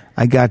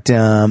 I got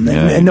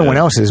and no one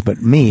else's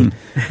but me.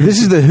 This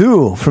is the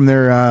Who from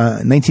their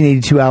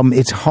 1982 album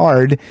 "It's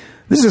Hard."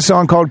 This is a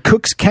song called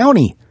 "Cooks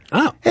County,"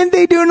 and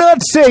they do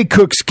not say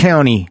Cooks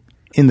County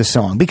in the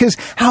song because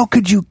how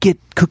could you get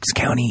Cooks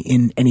County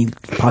in any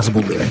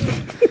possible lyric?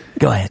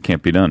 Go ahead.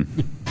 Can't be done.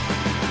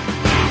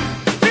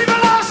 People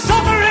are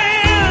suffering.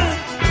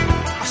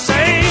 I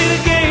say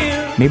it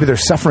again. Maybe they're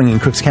suffering in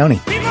Cooks County.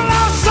 People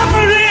are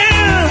suffering.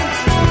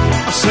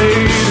 I say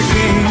it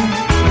again.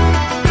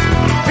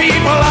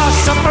 People are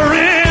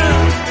suffering.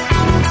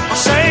 I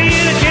say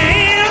it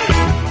again.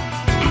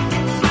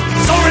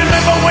 So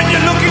remember when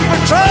you're looking for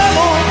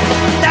trouble,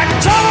 that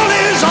trouble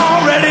is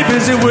already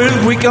busy with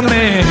weaker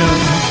men.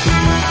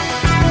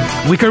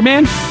 Weaker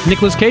Man,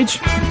 Nicolas Cage.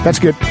 That's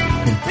good.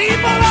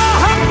 People are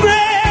hungry.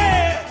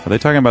 Are they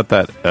talking about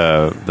that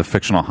the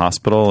fictional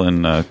hospital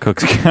in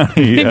Cooks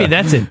County? Maybe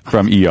that's it.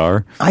 From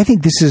ER. I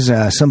think this is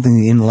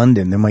something in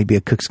London. There might be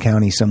a Cooks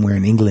County somewhere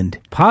in England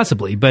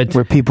Possibly, but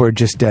where people are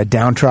just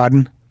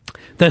downtrodden.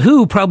 the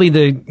Who probably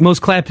the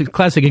most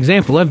classic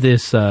example of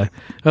this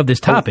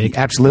topic.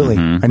 Absolutely.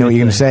 I know what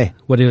you're going to say.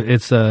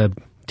 It's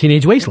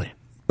Teenage Wasteland.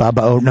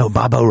 Baba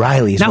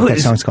O'Reilly is what that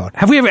song's called.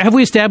 Have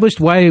we established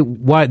why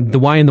and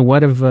the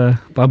what of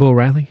Baba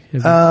O'Reilly?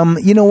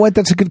 You know what?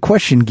 That's a good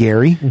question,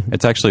 Gary.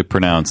 It's actually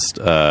pronounced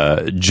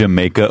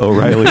Jamaica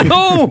O'Reilly.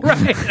 Oh,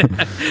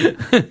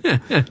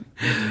 right.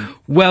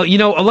 Well,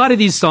 a lot of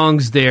these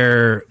songs,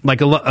 they're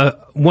like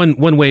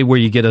one way where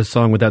you get a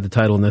song without the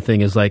title and the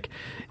thing is like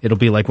it'll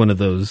be like one of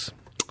those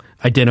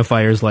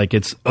identifiers, like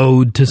it's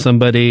ode to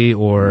somebody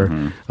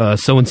or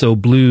so and so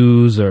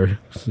blues or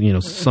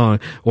song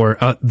or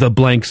the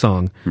blank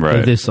song Right.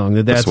 of this song,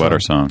 The sweater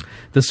song.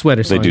 the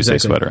sweater song. They do say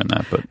exactly. sweater in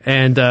that, but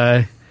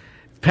And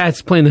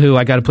Pat's playing the Who.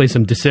 I got to play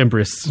some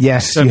Decemberists.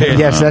 Yes, Okay.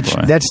 yes,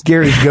 boy. that's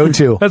Gary's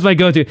go-to. That's my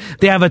go-to.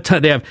 They have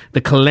they have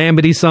the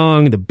Calamity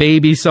song, the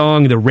Baby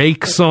song, the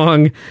Rake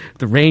song,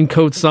 the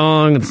Raincoat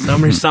song, the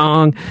Summer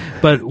song.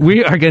 But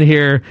we are going to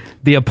hear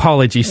the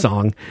Apology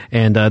song,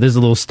 and there's a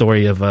little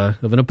story of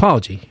an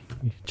apology.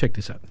 Check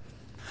this out.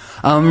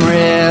 I'm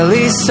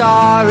really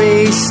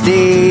sorry,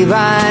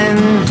 Stephen,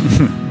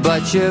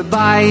 but your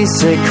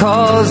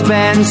bicycle's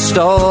been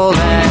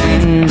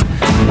stolen.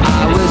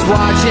 I was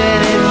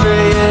watching it for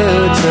you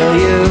till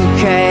you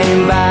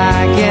came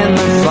back in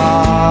the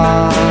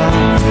fall.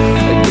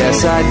 I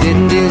guess I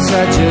didn't do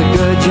such a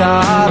good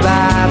job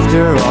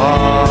after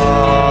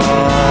all.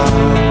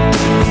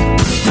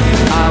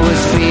 I was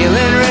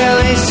feeling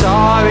really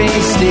sorry,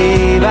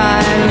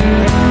 Stephen,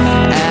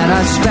 and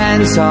I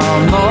spent all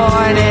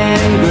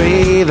morning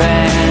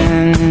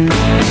grieving.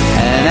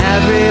 And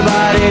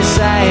everybody's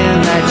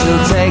saying that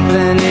you'll take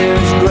the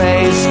news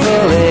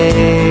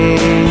gracefully.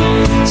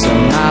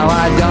 Somehow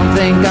I don't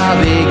think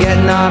I'll be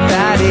getting off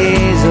that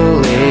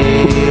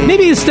easily.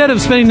 Maybe instead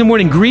of spending the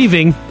morning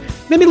grieving,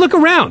 maybe look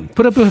around,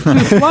 put up a few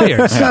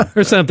flyers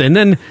or something. And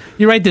then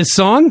you write this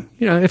song.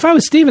 If I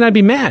was Steven, I'd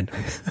be mad.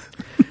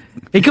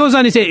 It goes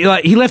on to say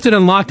he left it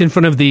unlocked in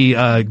front of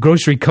the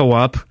grocery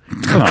co-op,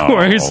 of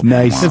course.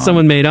 Nice. That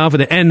someone made off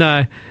with it.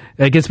 And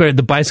it gets better.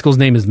 The bicycle's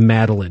name is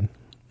Madeline.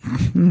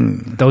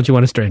 Don't you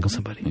want to strangle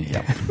somebody?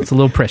 Yeah. It's a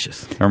little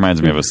precious. it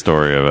reminds me of a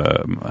story of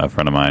a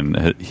friend of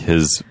mine.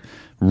 His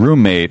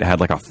roommate had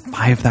like a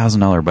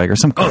 $5,000 bike or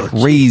some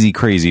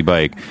crazy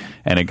bike,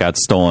 and it got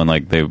stolen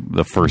like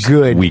the first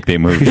Good. week they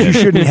moved You in.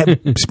 shouldn't have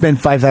spent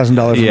 $5,000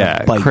 on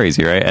Yeah, a bike.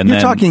 crazy, right? And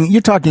you're then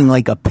you're talking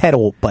like a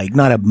pedal bike,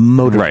 not a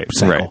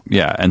motorcycle. Right.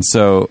 Yeah. And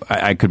so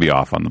I could be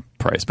off on the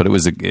price, but it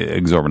was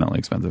exorbitantly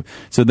expensive.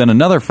 So then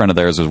another friend of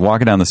theirs was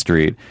walking down the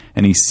street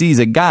and he sees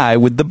a guy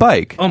with the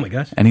bike. Oh, my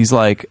gosh. And he's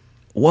like,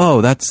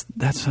 whoa, that's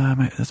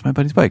my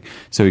buddy's bike.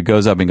 So he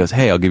goes up and goes,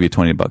 hey, I'll give you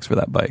 $20 for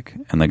that bike.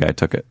 And the guy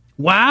took it.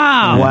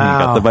 Wow. And he Wow.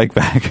 got the bike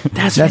back.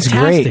 That's That's fantastic.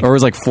 great. Or it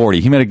was like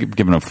 40. He might have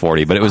given him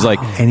 40, but it was like,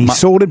 And he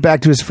sold it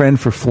back to his friend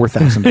for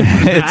 $4,000.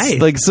 it's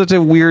Nice. like such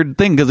a weird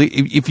thing because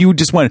if you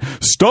just went,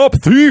 stop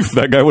thief,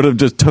 that guy would have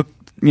just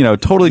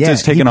totally Yeah,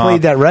 just taken he off.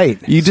 played that right.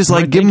 You just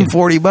Smart like give him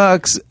thinking.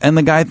 $40 and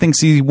the guy thinks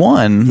he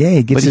won. Yeah,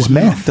 he gets but his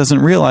meth. Doesn't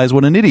realize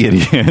what an idiot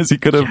he is. He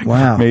could have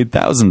Wow. made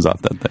thousands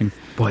off that thing.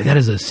 Boy, that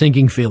is a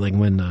sinking feeling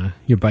when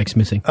your bike's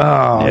missing.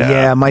 Oh, Yeah,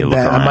 yeah. My you look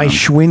my around.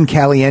 Schwinn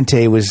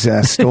Caliente was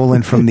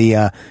stolen from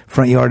the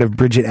front yard of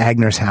Bridget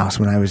Agner's house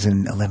when I was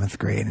in 11th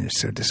grade, and it was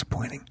so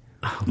disappointing.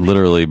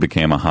 literally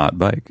became a hot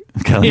bike.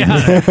 Kelly.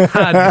 Yeah.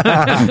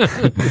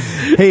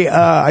 Hey,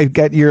 I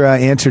got your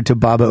answer to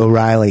Baba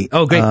O'Reilly.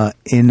 Oh, great.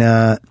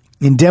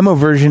 In demo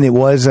version, it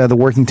was the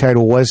working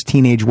title was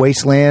Teenage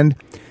Wasteland,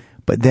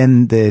 but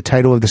then the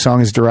title of the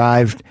song is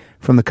derived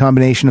from the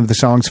combination of the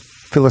song's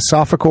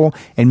philosophical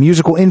and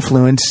musical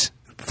influences.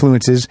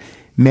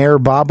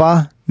 Meher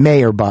Baba,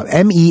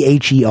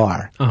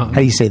 M-E-H-E-R. How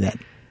do you say that?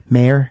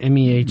 Meher?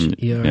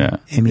 M-E-H-E-R. Yeah.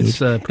 It's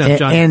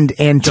John.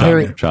 And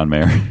Terry John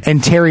Mayer.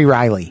 and Terry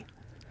Riley.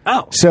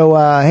 Oh. So,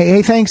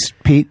 hey, thanks,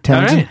 Pete All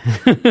Townsend.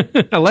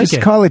 right. I like Just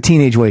it. call it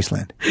Teenage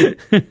Wasteland.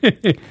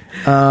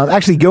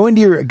 Actually, go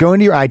into your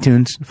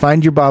iTunes,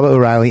 find your Baba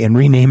O'Reilly, and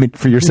rename it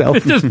for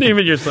yourself. Just name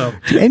it yourself.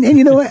 and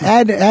you know what?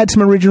 Add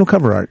some original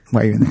cover art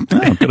while you're in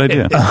there. Oh, good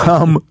idea.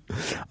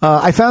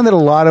 I found that a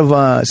lot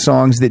of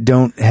songs that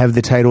don't have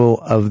the title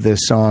of the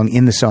song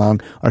in the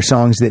song are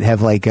songs that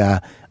have like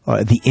the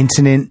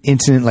incident on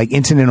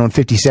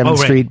 57th right.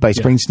 Street by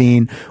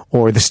Springsteen,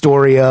 or the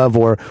story of,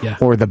 or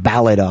the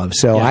ballad of.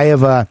 So I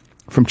have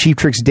from Cheap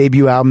Trick's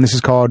debut album. This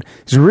is called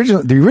the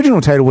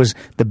original title was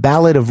The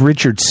Ballad of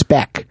Richard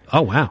Speck.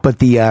 Oh, wow. But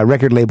the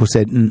record label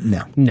said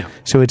no.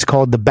 So it's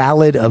called The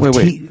Ballad of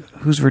Wait.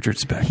 Who's Richard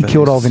Speck? He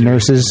killed all the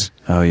nurses.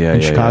 Oh, yeah,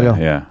 in Chicago.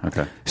 Yeah,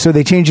 okay. So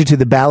they changed it to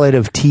The Ballad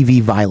of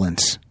TV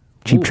Violence.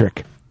 Cheap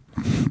Trick.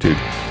 Dude.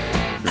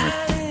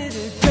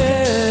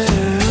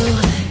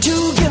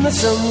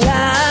 Some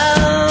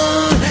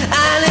love,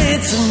 I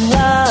need some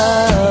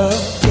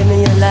love. Give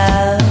me your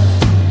love,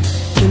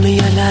 give me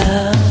your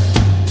love.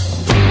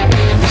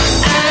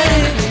 I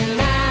need a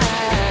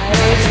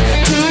knife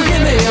to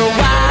give me your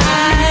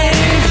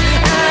wife.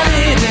 I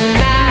need a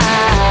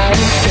knife,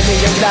 give me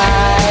your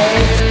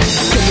life,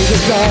 give me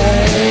your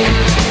life.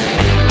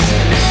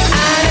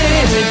 I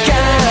need a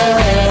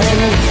gun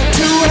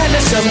to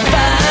handle some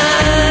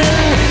fun.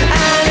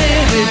 I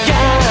need a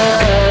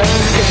gun,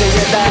 give me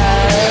your love.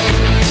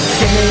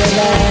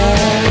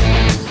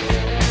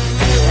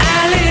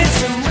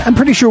 I'm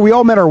pretty sure we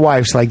all met our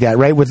wives like that,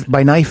 right?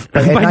 By knife,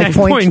 at knife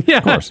point. Yeah,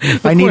 of course.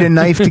 I need a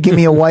knife to give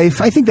me a wife.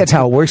 I think that's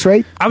how it works,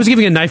 right? I was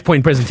giving a knife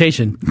point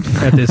presentation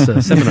at this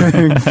seminar.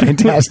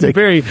 Fantastic.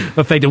 Very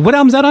effective. What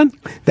album's that on?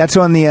 That's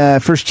on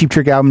the first Cheap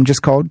Trick album,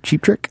 just called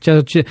Cheap Trick. That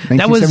was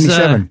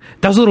 1977.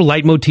 that was a little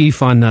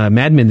leitmotif on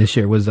Mad Men this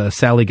year. Was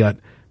Sally got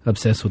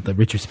obsessed with the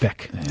Richard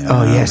Speck?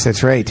 Oh yes,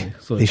 that's right.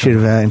 So They should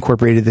have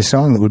incorporated the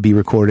song that would be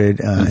recorded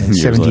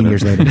 17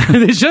 years later.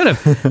 They should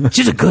have.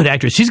 She's a good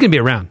actress. She's going to be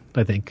around.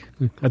 I think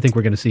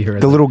we're going to see her.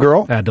 As The little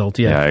girl? adult.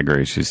 Yeah, Yeah. I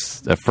agree.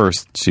 She's at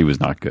first she was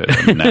not good.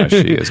 And now she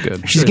is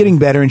good. She's getting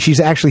better, and she's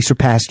actually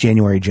surpassed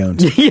January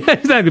Jones. Yeah,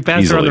 exactly.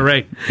 Pass her on the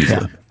right.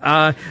 Easily.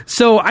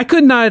 So I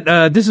could not.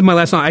 This is my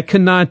last song. I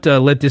could not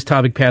let this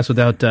topic pass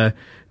without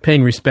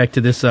paying respect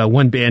to this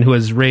one band who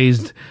has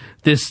raised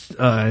this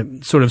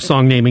sort of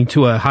song naming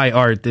to a high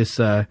art. This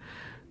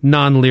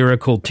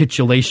non-lyrical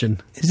titulation.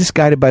 Is this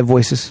guided by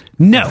voices?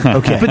 No,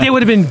 okay, but they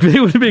would have been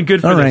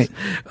good for All this. right.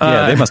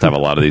 Yeah, they must have a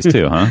lot of these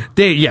too, huh?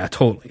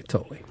 Totally.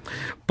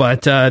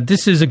 But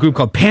this is a group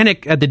called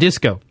Panic at the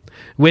Disco,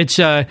 which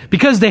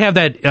because they have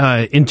that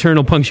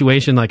internal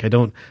punctuation, like I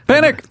don't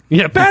Panic.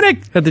 Panic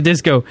at the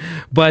Disco,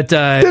 but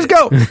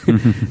Disco!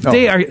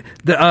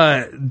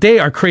 they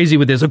are crazy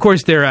with this. Of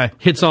course, their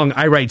hit song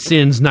 "I Write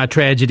Sins, Not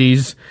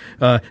Tragedies,"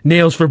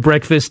 "Nails for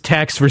Breakfast,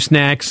 Tacks for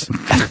Snacks,"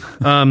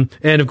 and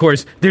of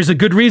course, "There's a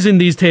Good Reason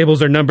These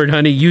Tables Are Numbered,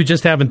 Honey. You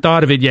Just Haven't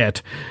Thought of It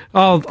Yet."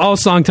 All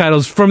song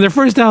titles from their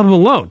first album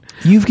alone.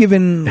 You've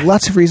given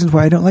lots of reasons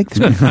why I don't like this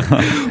band.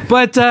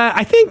 But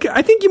I think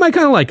you might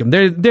kind of like them.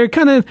 They're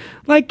kind of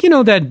like, you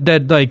know,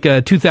 that like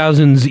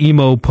 2000s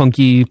emo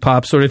punky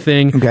pop sort of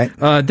thing. Okay.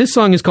 This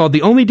song is called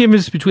 "The Only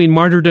Difference Between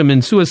Martyrdom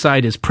and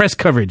Suicide Is Press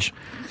Coverage"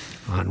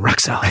 on Rock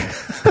Solid.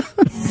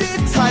 Sit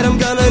tight, I'm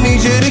gonna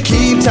need you to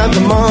keep time.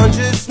 Come on,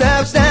 just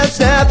snap, snap,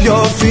 snap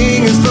your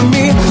fingers for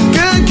me.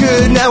 Good,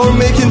 good, now we're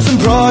making some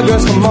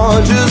progress. Come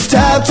on, just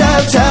tap,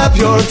 tap, tap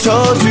your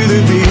toes to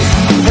the beat.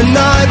 And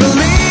I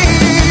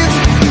believe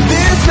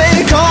this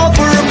may call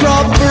for a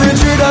proper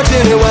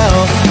introduction.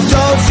 Well,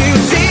 don't you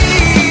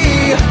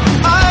see?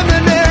 I'm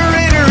the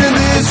narrator and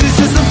this is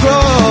just a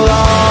prologue.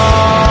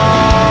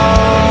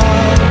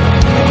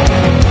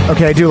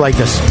 Okay, I do like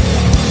this.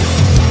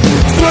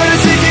 Swear to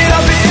take it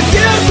up if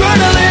you swear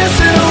to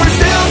listen. We're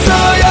still so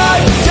young,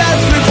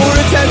 desperate for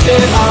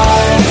attention. I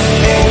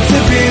aim to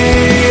be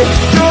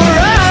your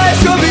eyes.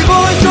 Go be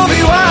boys, go be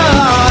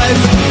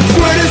wise.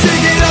 Swear to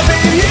take it up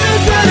if you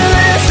swear to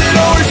listen.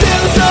 We're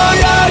still so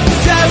young,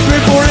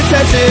 desperate for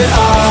attention.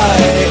 I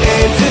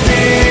aim to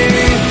be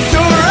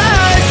your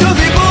eyes. Go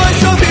be boys,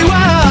 go be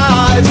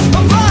wise.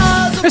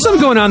 There's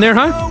something going on there,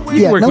 huh?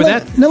 You can work with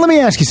that. Now let me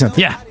ask you something.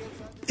 Yeah.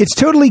 It's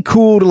totally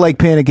cool to like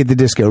Panic at the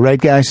Disco, right,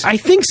 guys? I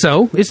think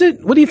so. Is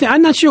it? What do you think?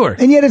 I'm not sure.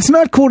 And yet it's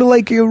not cool to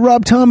like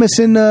Rob Thomas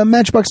and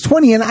Matchbox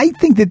 20, and I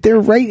think that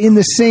they're right in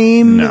the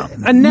same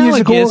musical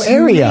Analogous,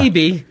 area.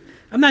 maybe.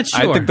 I'm not sure.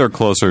 I think they're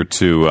closer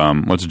to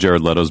what's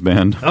Jared Leto's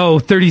band?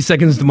 30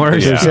 Seconds to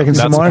Mars. Yeah, 30 Seconds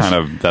to that's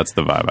Mars? that's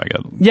the vibe I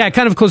get. Yeah,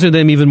 kind of closer to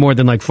them even more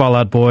than like Fall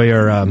Out Boy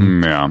or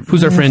Yeah.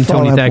 who's our friend Fall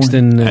Tony Out Boy.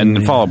 Thaxton.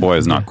 And Fall Out Boy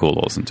is not cool to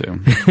listen to.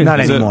 Not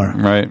Is it? anymore.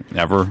 Right?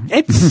 Ever?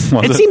 It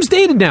Was seems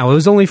dated now. It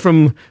was only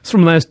from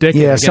last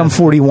decade. Yeah, I some guess.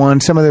 41.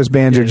 Some of those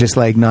bands are just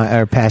like not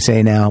are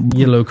passe now.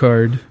 Yellow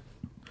Card.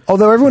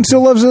 Although everyone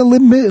still loves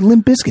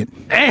Limp Bizkit.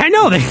 Hey, I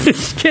know they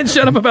can't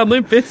shut up about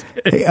Limp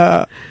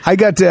Bizkit. I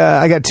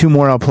got two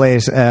more I'll play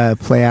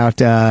out.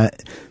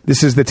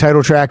 This is the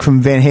title track from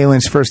Van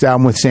Halen's first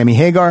album with Sammy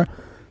Hagar.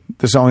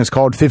 The song is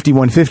called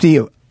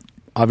 5150.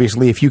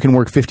 Obviously, if you can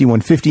work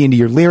 5150 into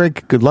your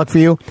lyric, good luck for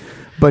you.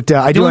 But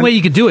I The do. only way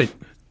you could do it,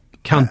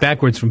 count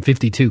backwards from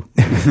 52.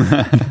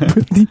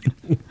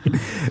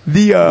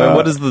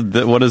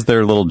 The what is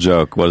their little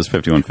joke? What is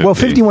 5150? well,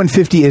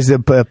 5150 is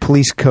the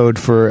police code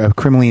for a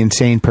criminally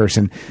insane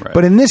person. Right.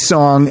 But in this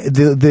song,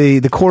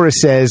 the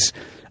chorus says,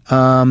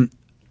 "I'll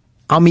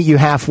meet you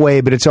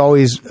halfway," but it's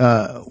always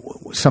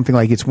something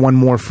like it's one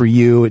more for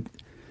you.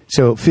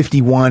 So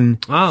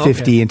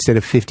 5150 instead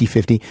of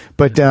 50-50.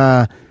 But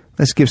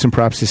let's give some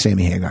props to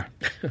Sammy Hagar.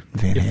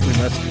 Van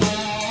Halen.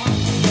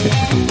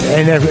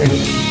 And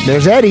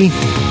there's Eddie.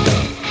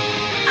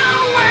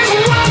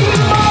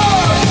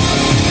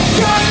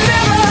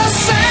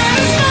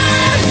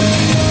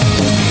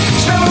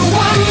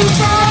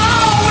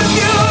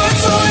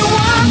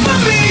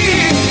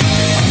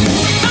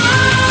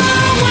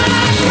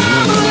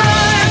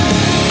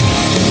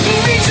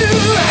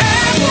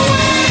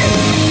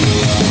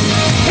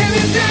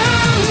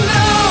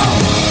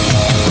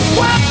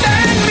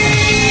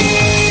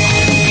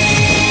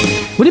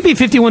 Would it be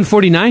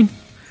 5149?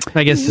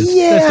 I guess that's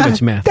too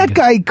much math. That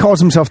guy calls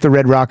himself the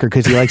Red Rocker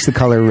because he likes the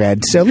color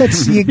red. So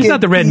he's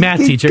not the red math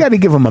teacher. You got to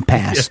give him a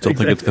pass. Still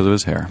think it's because of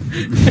his hair.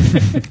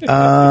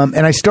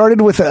 And I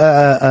started with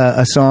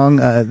a song,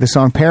 the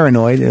song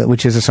 "Paranoid,"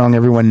 which is a song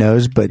everyone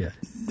knows, but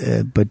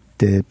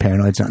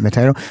 "Paranoid's not in the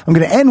title. I'm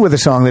going to end with a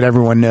song that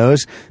everyone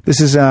knows.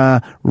 This is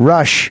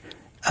Rush,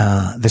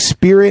 "The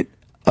Spirit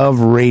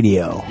of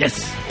Radio." Yes.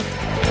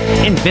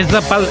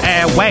 Invisible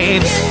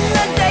airwaves. In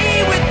the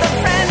day with the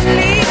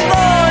friendly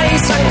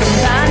voice, a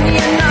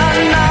companion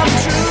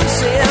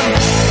unobtrusive,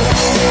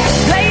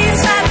 plays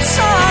that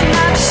song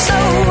that's so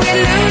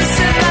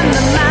elusive, and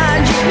the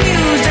magic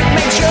music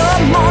makes your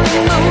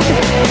morning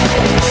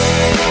mood.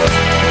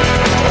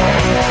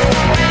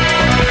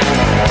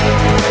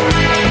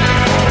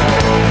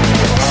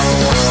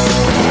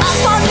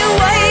 Up on your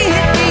way,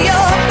 hit the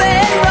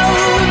open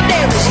road,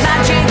 there is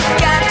magic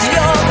at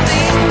your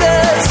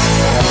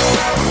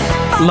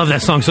fingers. Love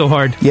that song so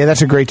hard. Yeah,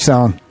 that's a great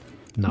song.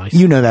 Nice.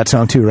 You know that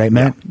song too, right,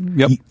 Matt?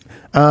 Yep.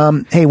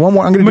 Hey, one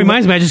more. I'm going to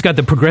Reminds me, I just got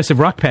the progressive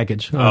rock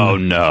package. Oh,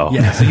 no.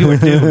 Yeah, so you were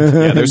doomed.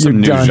 Yeah, there's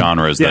some new You're done.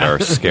 genres that Yeah. are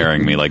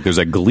scaring me. Like there's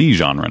a Glee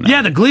genre now.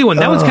 Yeah, the Glee one.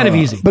 That one's kind of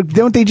easy. But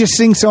don't they just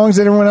sing songs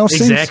that everyone else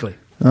sings? Exactly.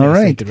 All Yeah, so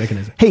you right. could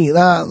recognize it. Hey,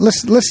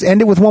 let's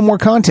end it with one more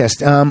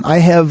contest. I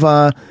have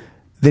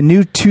the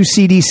new 2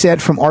 CD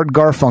set from Art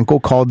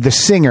Garfunkel called "The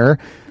Singer."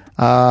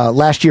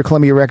 Last year,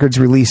 Columbia Records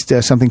released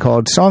something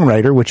called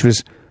 "Songwriter," which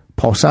was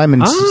Paul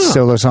Simon's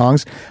solo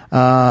songs.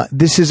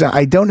 This is This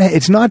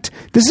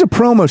is a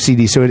promo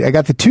CD. So I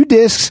got the 2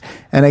 discs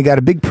and I got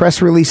a big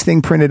press release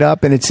thing printed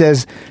up, and it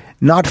says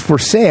 "Not for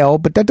sale,"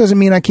 but that doesn't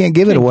mean I can't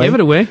give it away. give it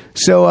away.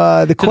 So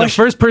the To the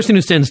question. first person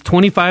who sends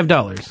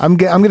 $25. I'm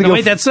going to No, go.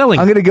 wait, that's selling.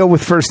 I'm going to go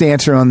with first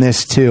answer on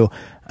this too.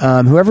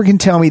 Whoever can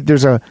tell me, there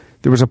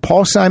was a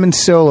Paul Simon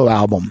solo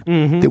album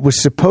Mm-hmm. that was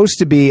supposed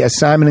to be a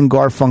Simon and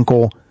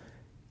Garfunkel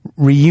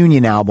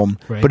reunion album,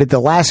 Right. but at the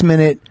last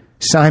minute,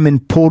 Simon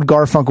pulled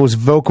Garfunkel's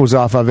vocals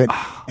off of it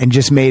and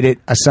just made it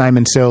a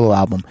Simon solo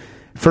album.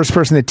 First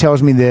person that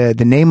tells me the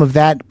name of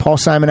that Paul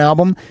Simon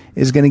album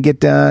is going to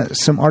get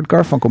some Art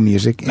Garfunkel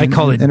music. I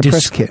call it and a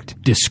press kit.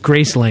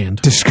 Disgrace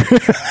Land.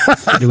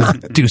 It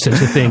would do such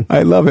a thing.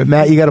 I love it,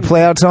 Matt. You got a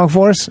play out song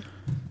for us?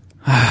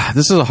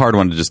 This is a hard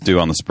one to just do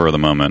on the spur of the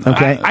moment.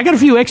 Okay. I got a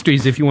few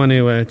extras if you want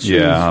to choose.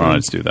 Yeah, I don't from. know.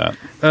 Let's do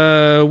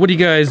that. What do you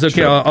guys?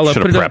 Okay, I'll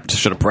Should put have it up. prepped.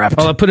 Should have prepped.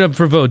 I'll put it up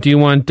for vote. Do you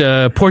want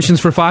portions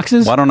for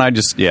foxes? Why don't I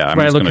just? Yeah, I'm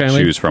Right, just look going to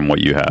kindly. choose from what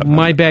you have.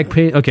 My back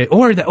page. Okay,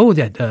 or that.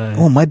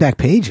 Oh, my back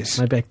pages.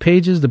 My back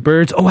pages. The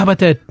birds. Oh, how about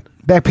that?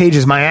 Back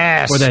pages, my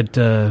ass. Or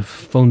that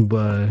phone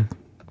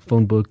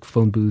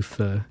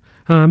booth.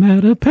 I'm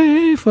at a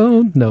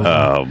payphone. No.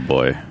 Oh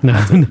boy, No.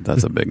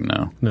 that's a big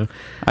no. No.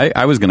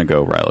 I was going to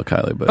go Ryla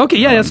Kiley, but Okay,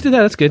 yeah, let's do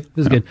that. That's good.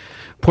 This is good.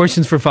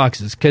 Portions for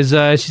foxes, because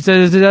she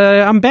says,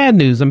 "I'm bad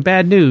news. I'm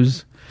bad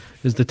news."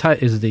 Is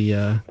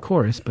the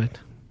chorus, but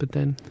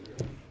then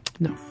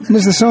no. And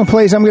as the song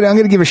plays, I'm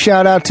gonna give a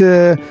shout out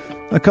to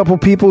a couple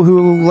people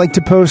who like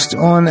to post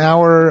on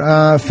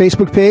our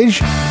Facebook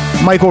page,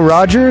 Michael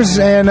Rogers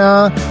and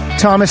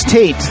Thomas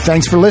Tate.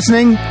 Thanks for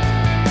listening.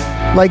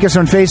 Like us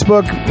on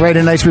Facebook, write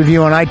a nice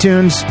review on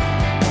iTunes,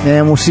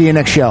 and we'll see you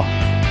next show.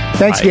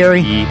 Thanks,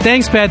 Gary.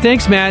 Thanks, Pat.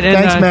 Thanks, Matt. And,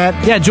 Thanks,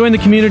 Matt. Yeah, join the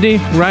community.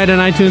 Write an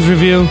iTunes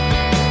review,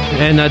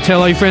 and tell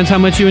all your friends how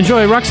much you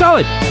enjoy Rock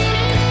Solid.